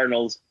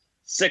 Cardinals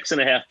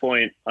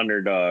 6.5-point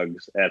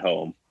underdogs at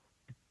home.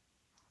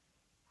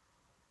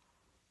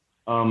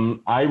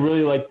 I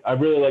really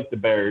like the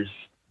Bears.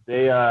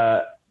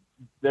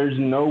 There's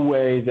no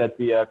way that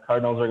the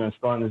Cardinals are going to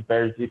score on this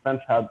Bears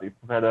defense. How they've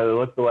had to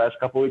look the last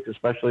couple of weeks,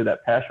 especially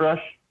that pass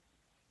rush.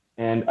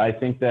 And I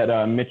think that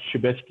Mitch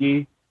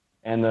Trubisky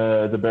and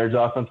the Bears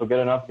offense will get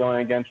enough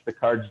going against the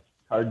Cards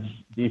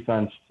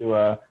defense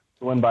to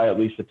win by at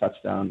least a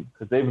touchdown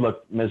because they've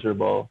looked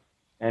miserable.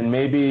 And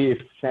maybe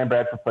if Sam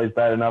Bradford plays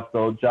bad enough,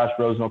 though, Josh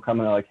Rosen will come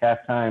in at like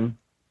halftime,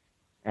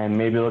 and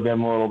maybe they'll give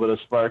him a little bit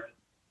of spark.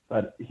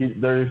 But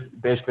they're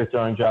basically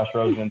throwing Josh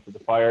Rosen into the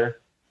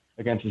fire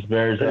against his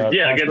Bears.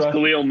 Against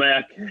Khalil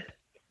Mack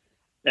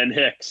and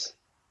Hicks.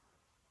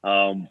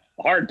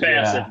 Hard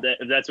pass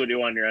if that's what you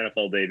want your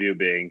NFL debut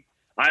being.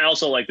 I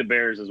also like the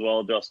Bears as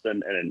well,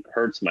 Justin, and it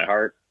hurts my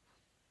heart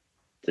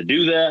to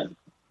do that.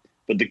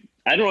 But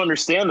I don't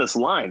understand this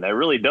line. I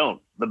really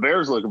don't. The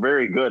Bears look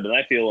very good, and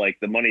I feel like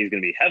the money is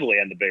going to be heavily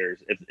on the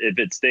Bears if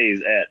it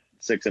stays at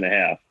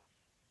 6.5.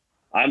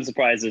 I'm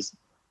surprised this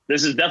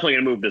is definitely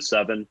going to move to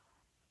 7,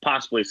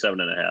 possibly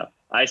 7.5.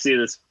 I see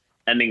this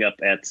ending up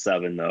at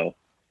 7 though,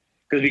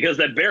 because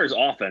that Bears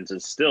offense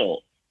is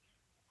still.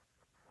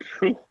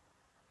 Whew,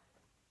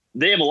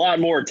 they have a lot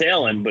more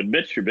talent, but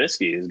Mitch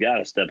Trubisky has got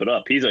to step it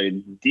up. He's a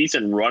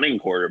decent running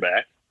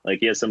quarterback. Like,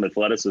 he has some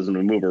athleticism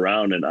to move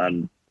around and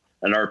on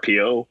an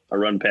RPO, a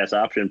run pass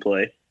option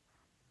play.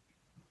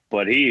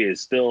 But he is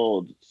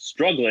still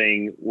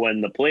struggling when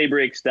the play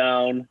breaks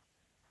down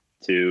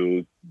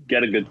to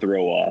get a good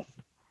throw off.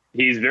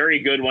 He's very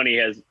good when he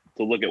has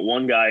to look at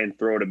one guy and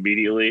throw it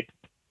immediately.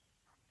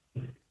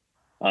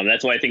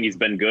 That's why I think he's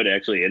been good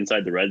actually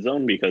inside the red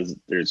zone, because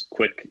there's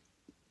quick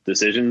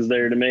decisions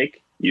there to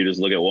make. You just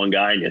look at one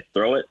guy and you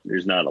throw it.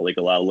 There's not like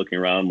a lot of looking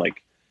around,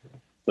 like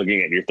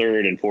looking at your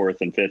third and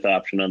fourth and fifth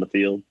option on the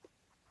field.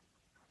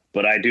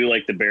 But I do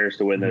like the Bears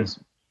to win this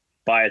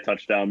by a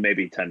touchdown,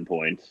 maybe 10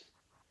 points.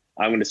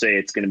 I'm going to say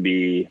it's going to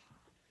be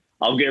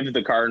 – I'll give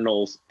the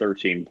Cardinals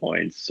 13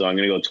 points. So I'm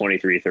going to go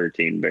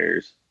 23-13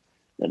 Bears.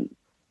 And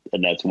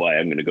that's why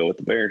I'm going to go with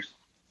the Bears.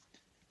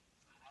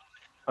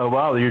 Oh,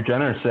 wow, you're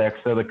generous, Zach.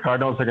 So the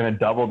Cardinals are going to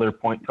double their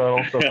point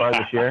total so far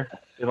this year.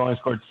 They've only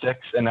scored 6,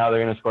 and now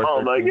they're going to score 13.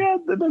 Oh, my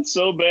God. They've been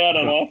so bad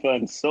on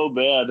offense. So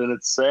bad, and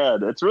it's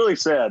sad. It's really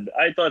sad.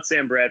 I thought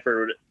Sam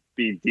Bradford would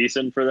be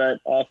decent for that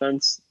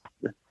offense.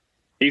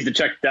 He's the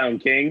check down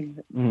king.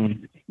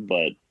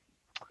 But,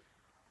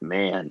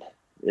 man,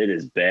 it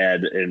is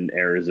bad in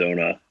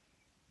Arizona.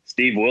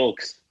 Steve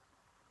Wilkes,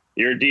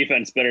 your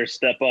defense better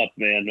step up,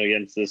 man,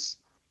 against this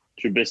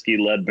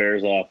Trubisky-led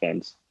Bears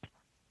offense.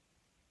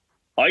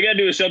 All you got to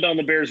do is shut down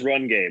the Bears'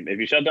 run game. If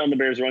you shut down the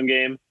Bears' run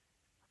game,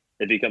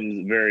 it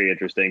becomes very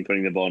interesting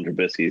putting the ball in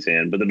Trubisky's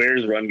hand. But the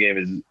Bears' run game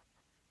has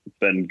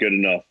been good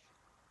enough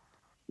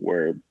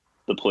where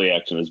the play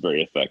action is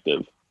very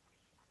effective,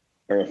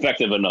 or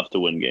effective enough to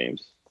win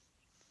games.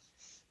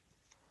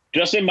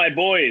 Justin, my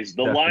boys,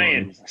 the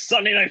Lions,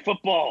 Sunday Night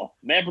Football.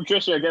 Matt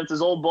Patricia against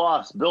his old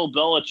boss, Bill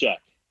Belichick.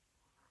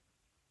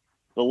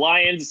 The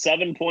Lions,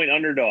 7-point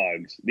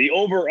underdogs. The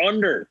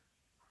over-under,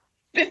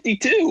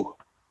 52.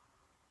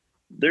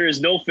 There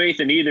is no faith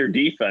in either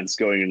defense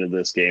going into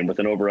this game with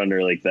an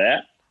over-under like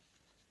that.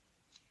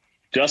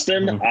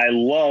 Justin, I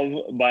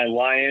love my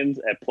Lions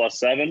at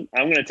 +7.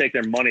 I'm going to take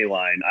their money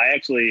line. I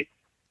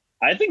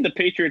think the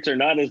Patriots are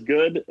not as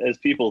good as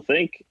people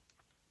think.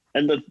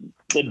 And the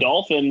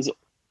Dolphins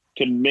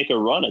can make a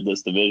run at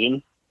this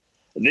division.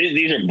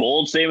 These are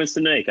bold statements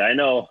to make. I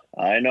know.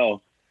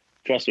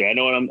 Trust me, I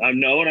know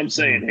what I'm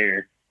saying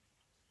here.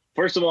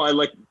 First of all, I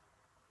like,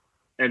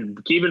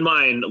 and keep in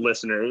mind,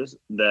 listeners,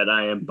 that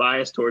I am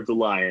biased towards the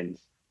Lions,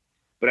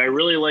 but I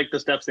really like the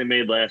steps they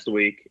made last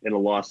week in a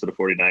loss to the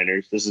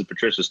 49ers. This is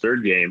Patricia's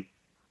third game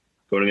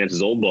going against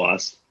his old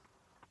boss.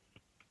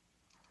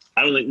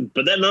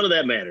 But none of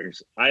that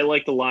matters. I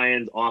like the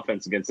Lions'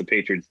 offense against the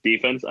Patriots'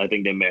 defense. I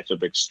think they match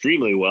up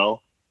extremely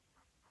well,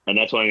 and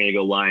that's why I'm going to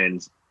go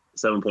Lions,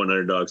 7-point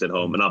underdogs at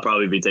home, and I'll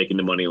probably be taking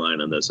the money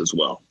line on this as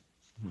well.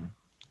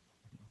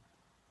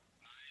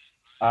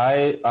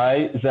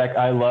 Zach,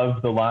 I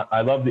love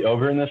the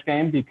over in this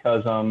game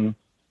because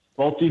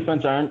both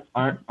defense aren't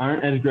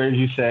as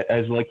great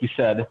as like you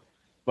said,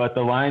 but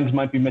the Lions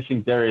might be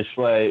missing Darius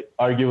Slay,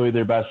 arguably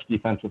their best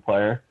defensive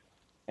player,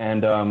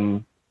 and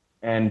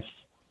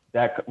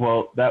that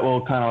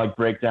will kind of like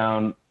break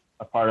down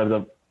a part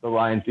of the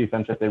Lions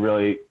defense that they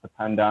really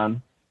depend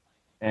on.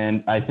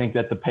 And I think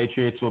that the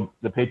Patriots are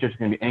going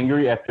to be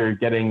angry after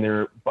getting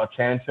their butts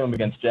handed to them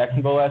against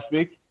Jacksonville last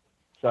week.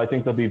 So I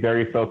think they'll be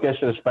very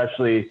focused,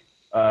 especially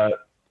Bill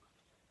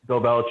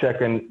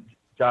Belichick and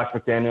Josh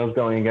McDaniels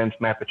going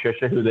against Matt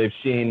Patricia, who they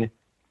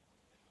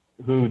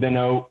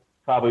know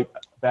probably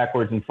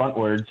backwards and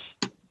frontwards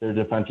their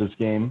defensive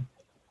scheme.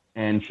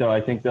 And so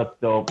I think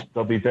that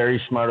they'll be very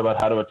smart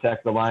about how to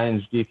attack the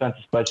Lions defense,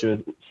 especially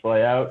with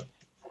Slay out.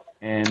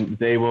 And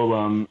they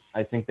will,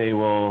 I think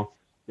they'll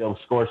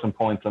score some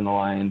points on the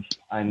Lions.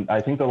 And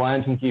I think the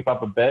Lions can keep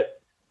up a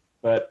bit,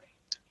 but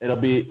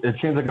it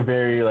seems like a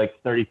very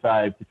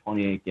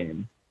 35-28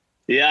 game.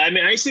 Yeah, I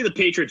mean, I see the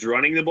Patriots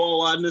running the ball a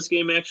lot in this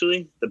game,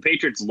 actually. The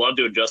Patriots love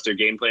to adjust their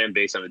game plan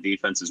based on the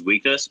defense's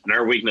weakness, and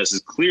our weakness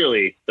is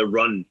clearly the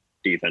run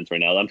defense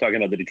right now. I'm talking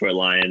about the Detroit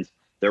Lions.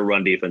 Their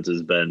run defense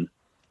has been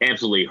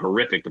absolutely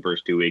horrific the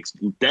first 2 weeks,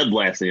 dead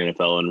last in the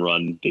NFL in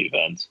run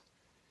defense.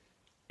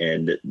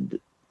 And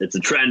it's a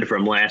trend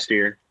from last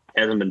year.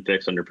 Hasn't been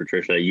fixed under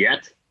Patricia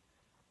yet.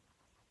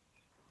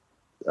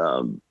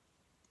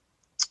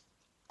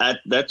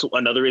 That's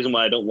another reason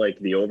why I don't like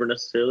the over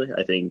necessarily.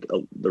 I think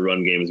the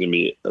run game is going to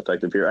be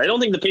effective here. I don't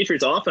think the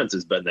Patriots' offense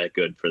has been that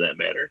good for that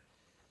matter.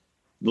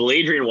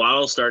 Adrian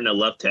Waddle starting at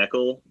left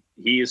tackle.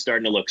 He is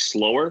starting to look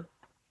slower.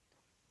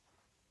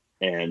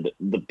 And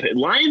the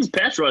Lions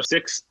pass rush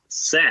 6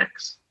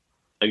 sacks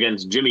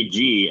against Jimmy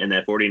G and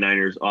that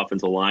 49ers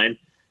offensive line.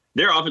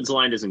 Their offensive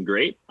line isn't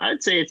great.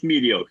 I'd say it's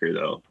mediocre,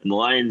 though. And the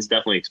Lions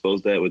definitely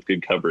exposed that with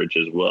good coverage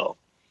as well.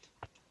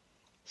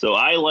 So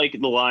I like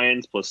the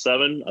Lions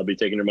 +7. I'll be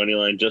taking their money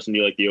line. Justin,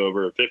 you like the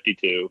over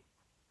 52.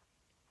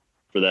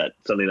 for that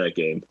Sunday night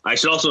game. I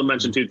should also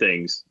mention two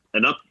things.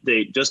 An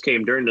update just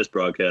came during this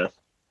broadcast.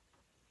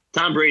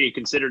 Tom Brady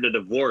considered a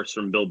divorce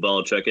from Bill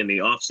Belichick in the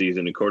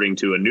offseason, according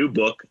to a new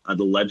book on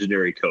the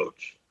legendary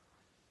coach.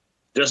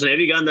 Justin, have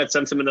you gotten that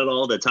sentiment at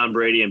all that Tom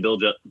Brady and Bill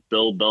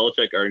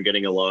Belichick aren't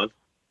getting along?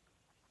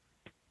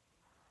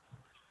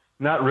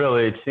 Not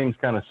really. It seems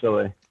kind of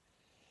silly.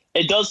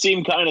 It does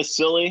seem kind of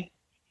silly.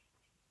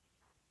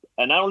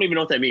 And I don't even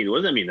know what that means. What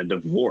does that mean, a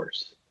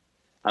divorce?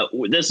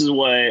 This is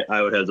why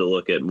I would have to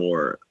look at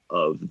more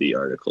of the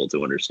article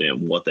to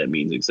understand what that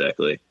means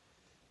exactly.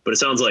 But it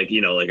sounds like,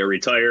 like a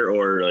retire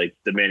or like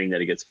demanding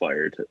that he gets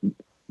fired,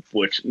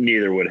 which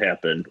neither would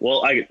happen.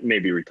 Well, I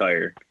maybe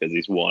retire because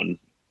he's won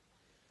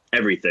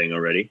everything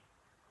already.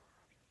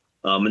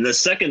 And the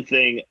second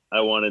thing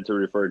I wanted to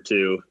refer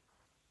to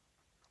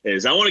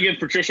is I want to give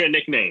Patricia a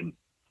nickname.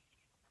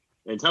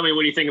 And tell me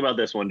what you think about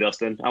this one,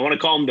 Justin. I want to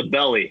call him the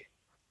Belly.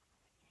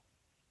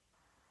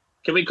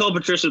 Can we call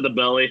Patricia the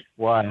Belly?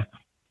 Why?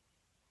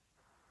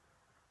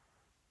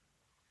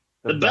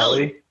 The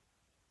Belly?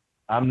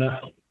 I don't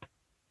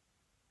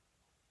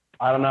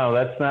know.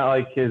 That's not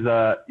like his.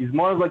 He's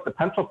more of like the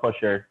pencil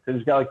pusher because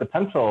he's got like the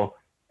pencil,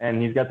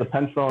 and he's got the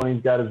pencil, and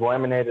he's got his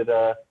laminated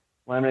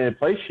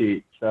play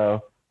sheet.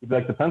 So he'd be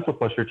like the pencil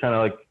pusher, trying to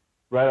like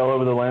write all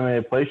over the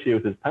laminated play sheet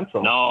with his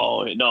pencil.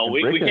 No,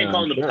 we can't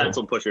call him the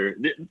pencil pusher.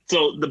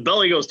 So the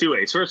Belly goes two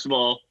ways. First of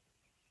all,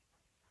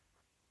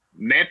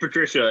 Matt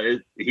Patricia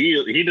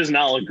he does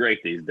not look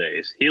great these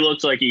days. He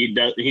looks like he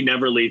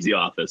never leaves the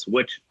office,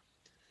 which,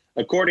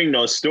 according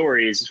to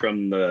stories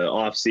from the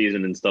off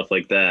season and stuff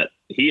like that,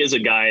 he is a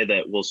guy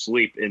that will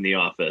sleep in the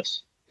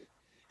office.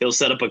 He'll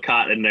set up a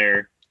cot in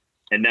there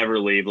and never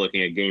leave,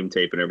 looking at game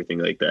tape and everything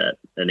like that.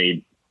 And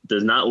he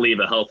does not leave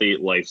a healthy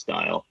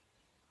lifestyle.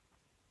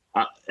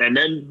 And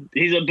then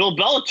he's a Bill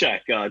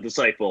Belichick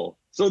disciple.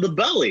 So the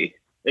Belly,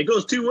 it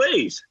goes two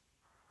ways.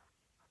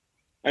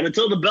 And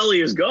until the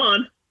Belly is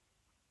gone,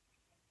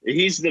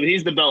 he's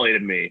the Belly to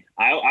me.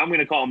 I'm going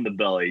to call him the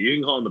Belly. You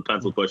can call him the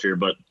pencil pusher,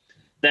 but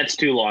that's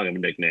too long of a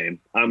nickname.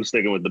 I'm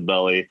sticking with the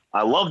Belly.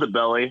 I love the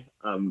Belly.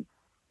 I'm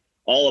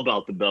all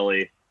about the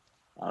Belly.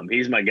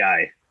 He's my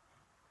guy.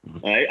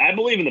 I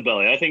believe in the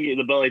Belly. I think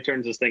the Belly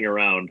turns this thing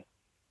around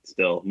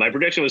still. My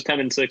prediction was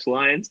 10-6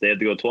 Lions. They have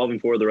to go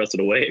 12-4 the rest of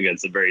the way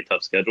against a very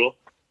tough schedule.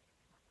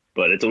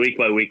 But it's a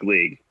week-by-week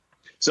league.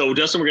 So,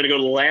 Justin, we're going to go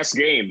to the last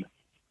game,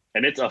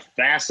 and it's a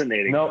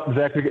fascinating. No,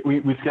 Zach,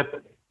 we skipped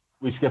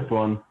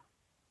one.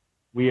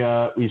 We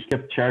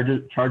skipped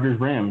Chargers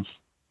Rams.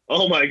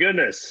 Oh my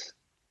goodness.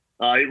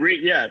 Tell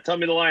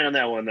me the line on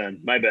that one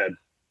then. My bad.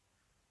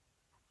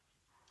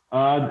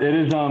 It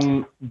is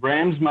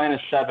Rams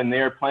 -7. They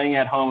are playing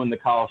at home in the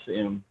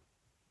Coliseum.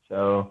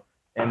 So,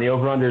 and the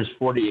over/under is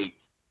 48.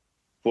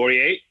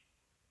 48?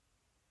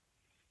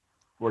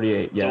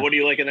 48, yeah. So what do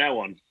you like in that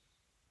one?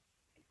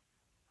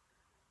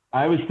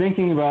 I was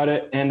thinking about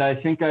it, and I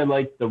think I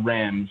like the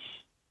Rams.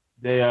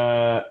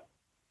 I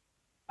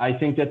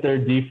think that their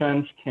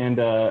defense can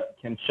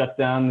shut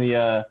down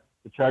the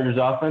Chargers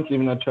offense,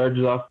 even though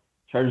Chargers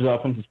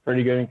offense is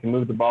pretty good and can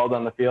move the ball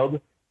down the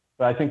field.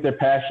 But I think their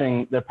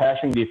passing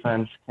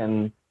defense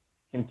can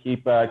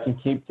keep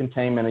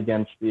containment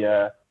against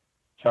the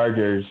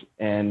Chargers,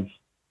 and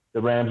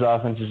the Rams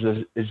offense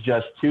is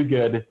just too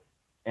good.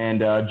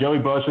 And Joey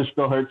Bosa is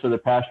still hurt, so the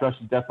pass rush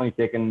is definitely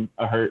taking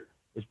a hurt.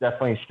 It's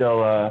definitely still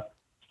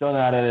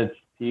not at its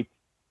peak.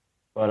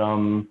 But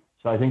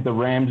so I think the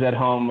Rams at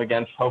home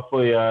against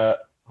hopefully a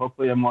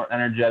more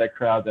energetic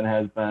crowd than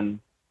has been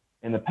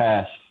in the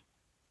past.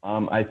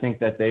 I think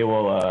that they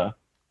will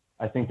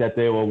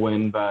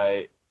win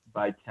by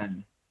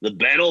 10. The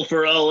battle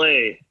for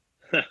LA.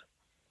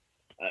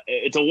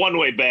 It's a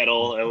one-way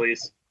battle, at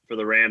least for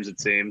the Rams.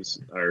 It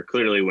seems are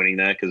clearly winning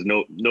that because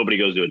nobody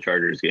goes to a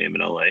Chargers game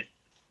in LA.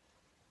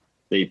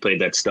 They played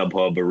that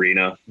StubHub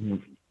Arena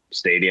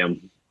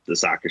stadium, the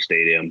soccer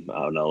stadium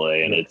out in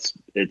LA, and it's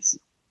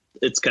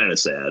kind of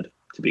sad,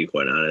 to be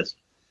quite honest.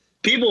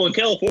 People in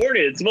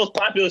California, it's the most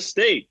populous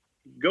state.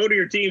 Go to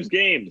your team's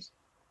games.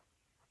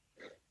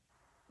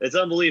 It's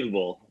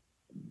unbelievable.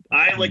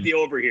 I like the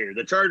over here.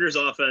 The Chargers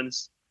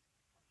offense,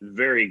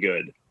 very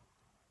good.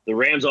 The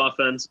Rams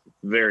offense,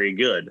 very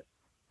good.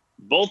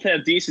 Both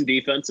have decent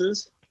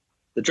defenses.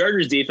 The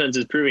Chargers defense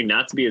is proving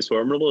not to be as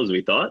formidable as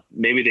we thought.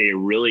 Maybe they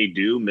really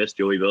do miss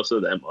Joey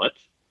Bosa that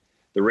much.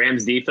 The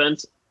Rams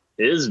defense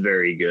is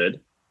very good,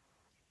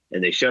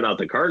 and they shut out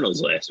the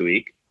Cardinals last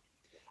week.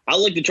 I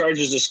like the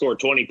Chargers to score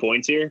 20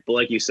 points here, but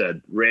like you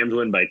said, Rams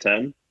win by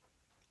 10.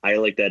 I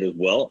like that as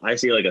well. I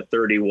see like a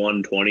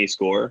 31-20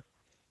 score,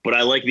 but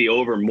I like the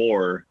over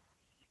more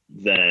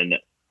than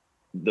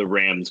the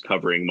Rams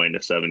covering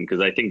 -7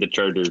 because I think the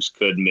Chargers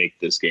could make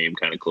this game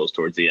kind of close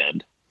towards the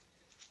end.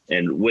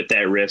 And with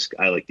that risk,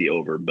 I like the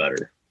over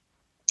better.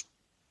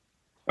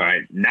 All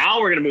right, now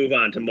we're going to move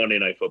on to Monday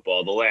Night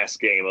Football, the last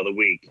game of the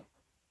week.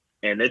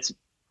 And it's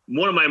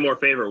one of my more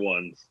favorite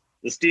ones.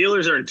 The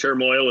Steelers are in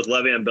turmoil with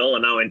Le'Veon Bell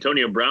and now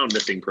Antonio Brown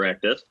missing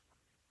practice.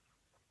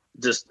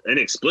 Just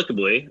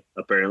inexplicably,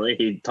 apparently.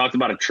 He talked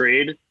about a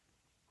trade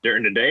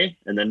during the day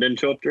and then didn't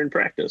show up during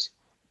practice.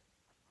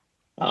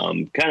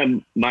 Kind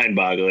of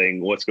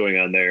mind-boggling what's going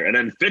on there. And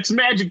then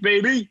Fitzmagic,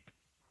 baby.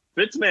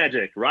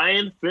 Fitzmagic.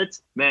 Ryan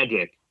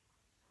Fitzmagic.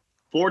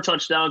 4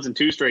 touchdowns in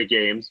 2 straight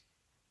games.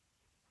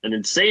 An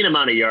insane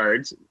amount of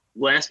yards.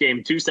 Last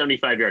game, 2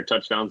 75-yard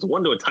touchdowns,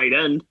 1 to a tight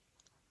end,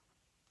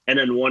 and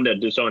then 1 to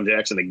Deshaun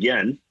Jackson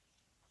again.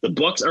 The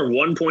Bucs are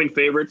 1-point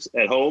favorites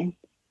at home.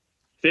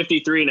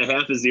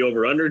 53.5 is the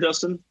over-under,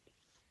 Justin.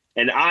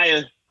 And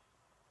I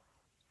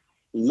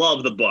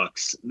love the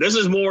Bucs. This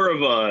is more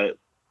of a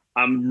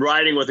I'm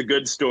riding with a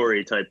good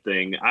story type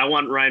thing. I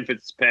want Ryan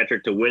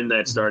Fitzpatrick to win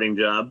that starting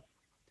job.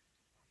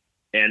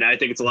 And I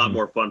think it's a lot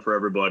more fun for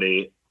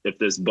everybody if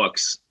this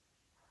Bucs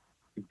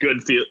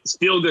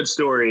feel good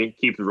story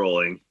keeps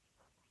rolling.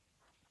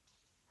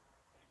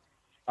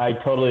 I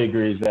totally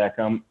agree, Zach.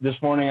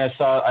 This morning I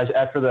saw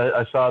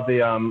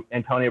the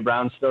Antonio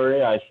Brown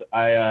story.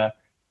 I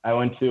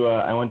went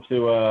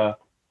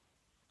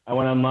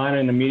online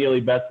and immediately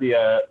bet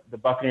the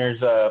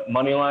Buccaneers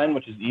money line,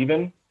 which is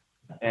even,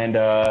 and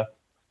I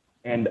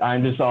think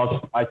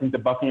the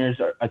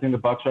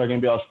Bucs are going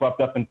to be all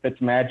swept up in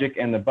Fitzmagic,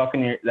 and the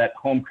Buccaneers, that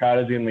home crowd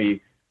is going to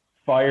be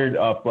fired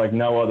up like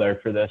no other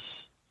for this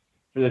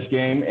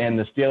game, and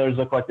the Steelers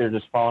look like they're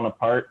just falling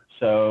apart.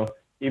 So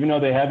even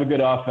though they have a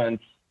good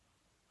offense,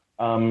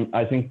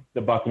 I think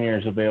the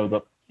Buccaneers will be able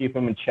to keep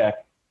them in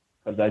check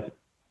because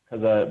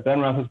Ben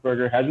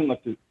Roethlisberger hasn't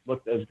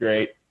looked as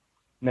great,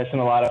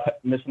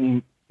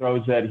 missing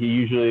throws that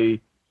he's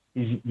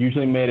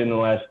usually made in the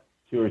last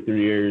 2 or 3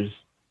 years.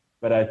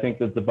 But I think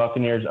that the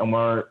Buccaneers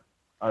are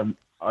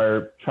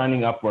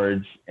trending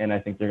upwards, and I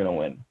think they're going to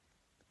win.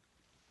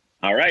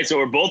 All right, so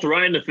we're both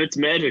riding the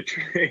Fitzmagic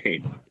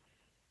train,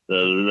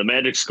 the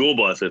Magic school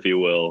bus, if you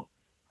will.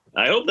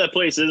 I hope that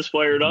place is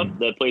fired up.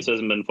 That place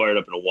hasn't been fired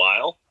up in a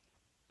while.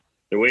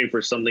 They're waiting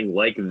for something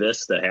like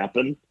this to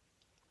happen.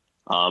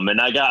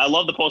 And I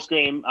love the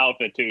post-game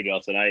outfit too,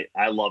 Justin.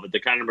 I love it. The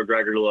Conor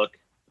McGregor look.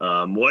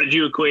 What did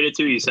you equate it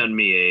to? You sent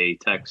me a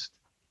text,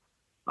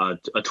 a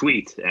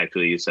tweet,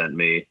 actually, you sent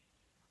me.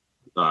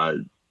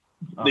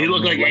 They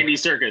look like Andy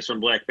Serkis from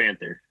Black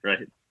Panther,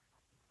 right?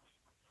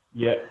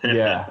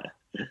 Yeah.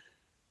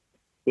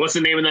 What's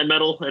the name of that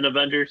metal in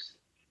Avengers?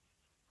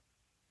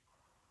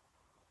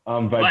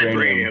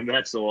 Vibranium.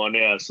 That's the one.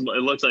 Yeah, it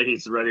looks like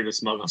he's ready to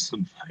smuggle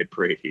some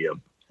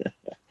vibranium.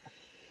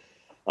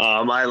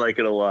 I like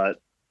it a lot.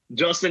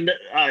 Justin,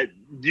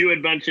 you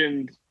had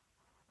mentioned,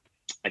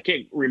 I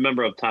can't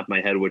remember off the top of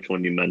my head which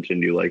one you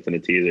mentioned you liked in a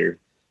teaser,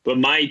 but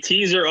my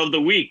teaser of the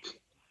week,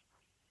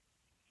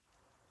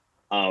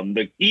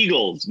 the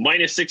Eagles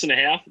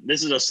 -6.5.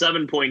 This is a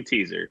 7-point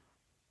teaser.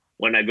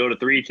 When I go to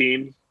 3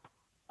 teams,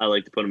 I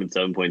like to put them in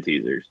 7-point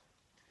teasers.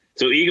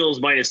 So Eagles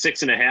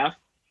 -6.5.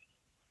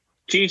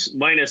 Chiefs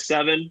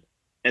 -7,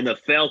 and the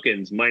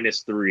Falcons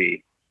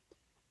 -3.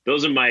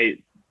 Those are my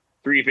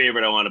 3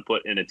 favorite I want to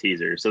put in a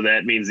teaser. So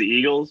that means the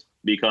Eagles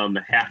become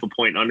 0.5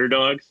 point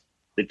underdogs,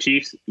 the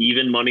Chiefs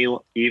even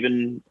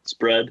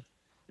spread,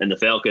 and the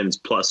Falcons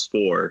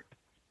 +4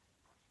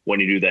 when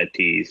you do that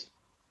tease.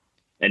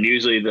 And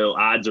usually the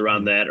odds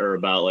around that are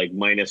about like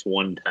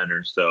 -110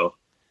 or so.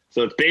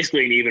 So it's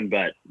basically an even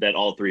bet that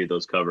all 3 of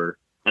those cover.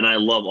 And I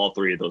love all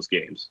 3 of those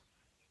games.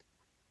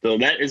 So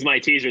that is my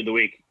teaser of the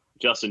week.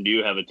 Justin, do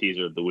you have a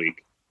teaser of the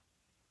week?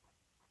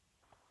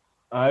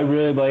 I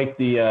really like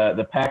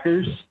the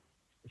Packers,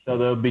 so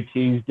they'll be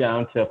teased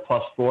down to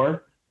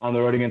 +4 on the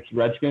road against the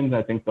Redskins.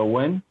 I think they'll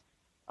win.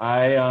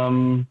 I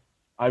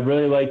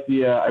really like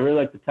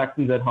the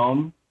Texans at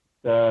home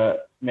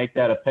to make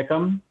that a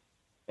pick'em,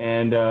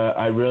 and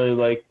I really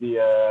like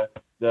the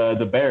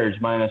Bears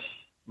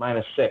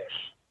 -6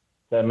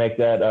 to make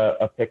that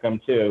a pick'em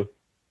too.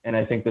 And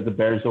I think that the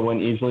Bears will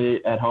win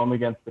easily at home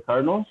against the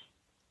Cardinals,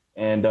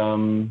 and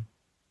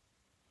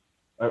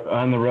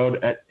on the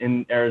road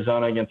in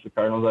Arizona against the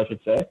Cardinals, I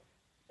should say.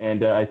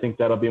 And I think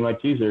that'll be my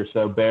teaser.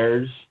 So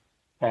Bears,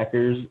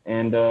 Packers,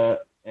 and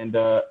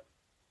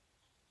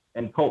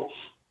Colts,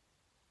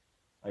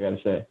 I got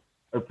to say.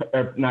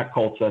 Or not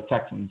Colts,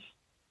 Texans.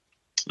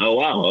 Oh,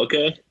 wow.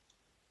 Okay.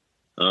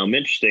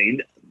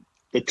 Interesting.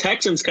 The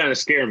Texans kind of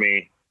scare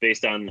me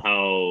based on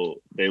how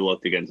they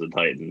looked against the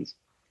Titans.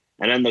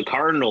 And then the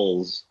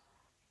Cardinals,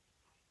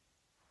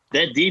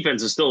 that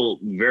defense is still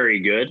very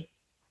good.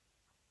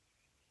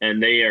 And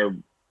they are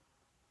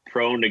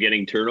prone to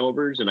getting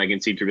turnovers, and I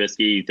can see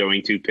Trubisky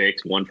throwing 2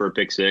 picks, 1 for a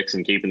pick 6,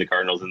 and keeping the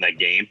Cardinals in that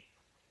game.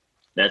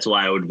 That's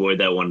why I would avoid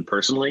that one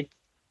personally.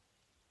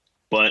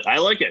 But I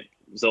like it,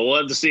 so we'll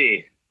have to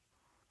see.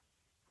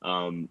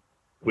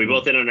 We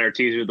both hit on our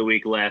teaser of the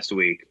week last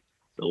week,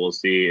 so we'll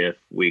see if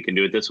we can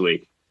do it this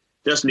week.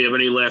 Justin, do you have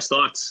any last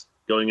thoughts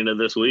going into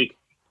this week?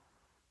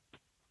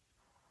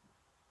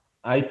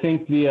 I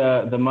think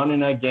the Monday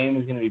night game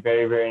is going to be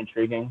very, very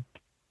intriguing.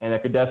 And I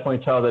could definitely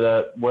tell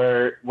that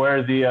where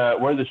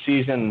the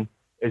season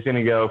is going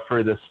to go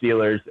for the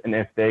Steelers, and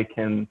if they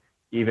can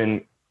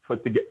even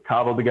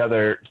cobble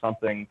together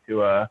something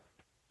to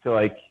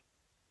like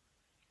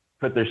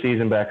put their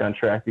season back on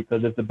track.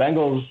 Because if the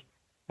Bengals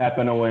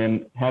happen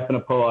to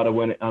pull out a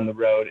win on the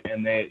road,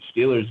 and the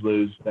Steelers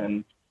lose,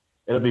 then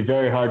it'll be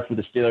very hard for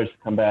the Steelers to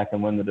come back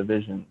and win the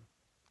division.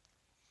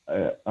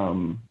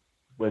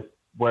 With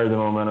where the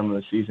momentum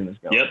of the season is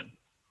going. Yep.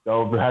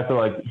 They'll have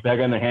to beg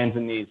on their hands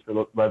and knees for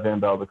Le'Veon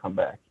Bell to come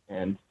back,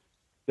 and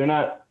they're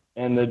not.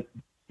 And the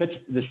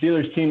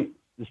Steelers team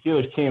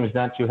is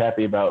not too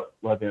happy about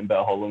Le'Veon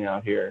Bell holding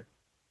out here,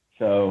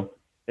 so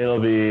it'll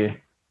be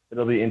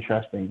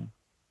interesting.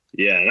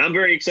 Yeah, and I'm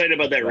very excited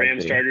about that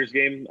Rams-Chargers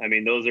game. I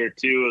mean, those are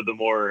two of the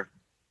more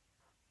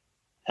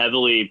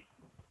heavily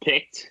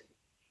picked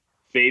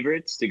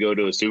favorites to go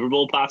to a Super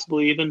Bowl,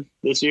 possibly even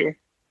this year.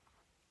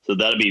 So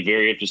that'll be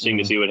very interesting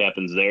to see what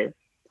happens there.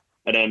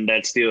 And then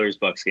that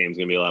Steelers-Bucks game is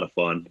going to be a lot of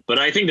fun. But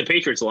I think the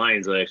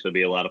Patriots-Lions will actually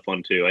be a lot of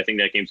fun, too. I think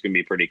that game's going to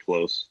be pretty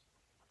close,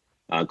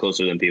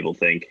 closer than people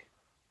think.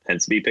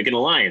 Hence, be picking the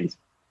Lions.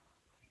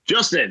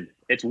 Justin,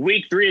 it's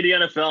week 3 of the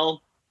NFL.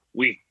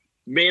 We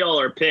made all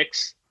our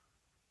picks,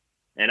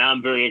 and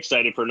I'm very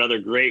excited for another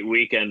great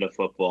weekend of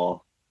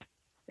football.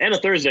 And a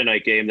Thursday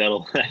night game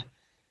that'll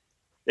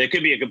 – it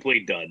could be a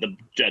complete dud. The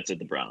Jets at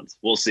the Browns.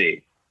 We'll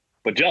see.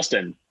 But,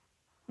 Justin,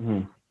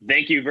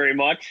 thank you very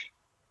much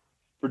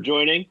for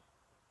joining.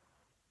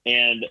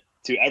 And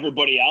to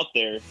everybody out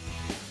there,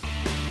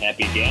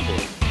 happy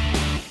gambling.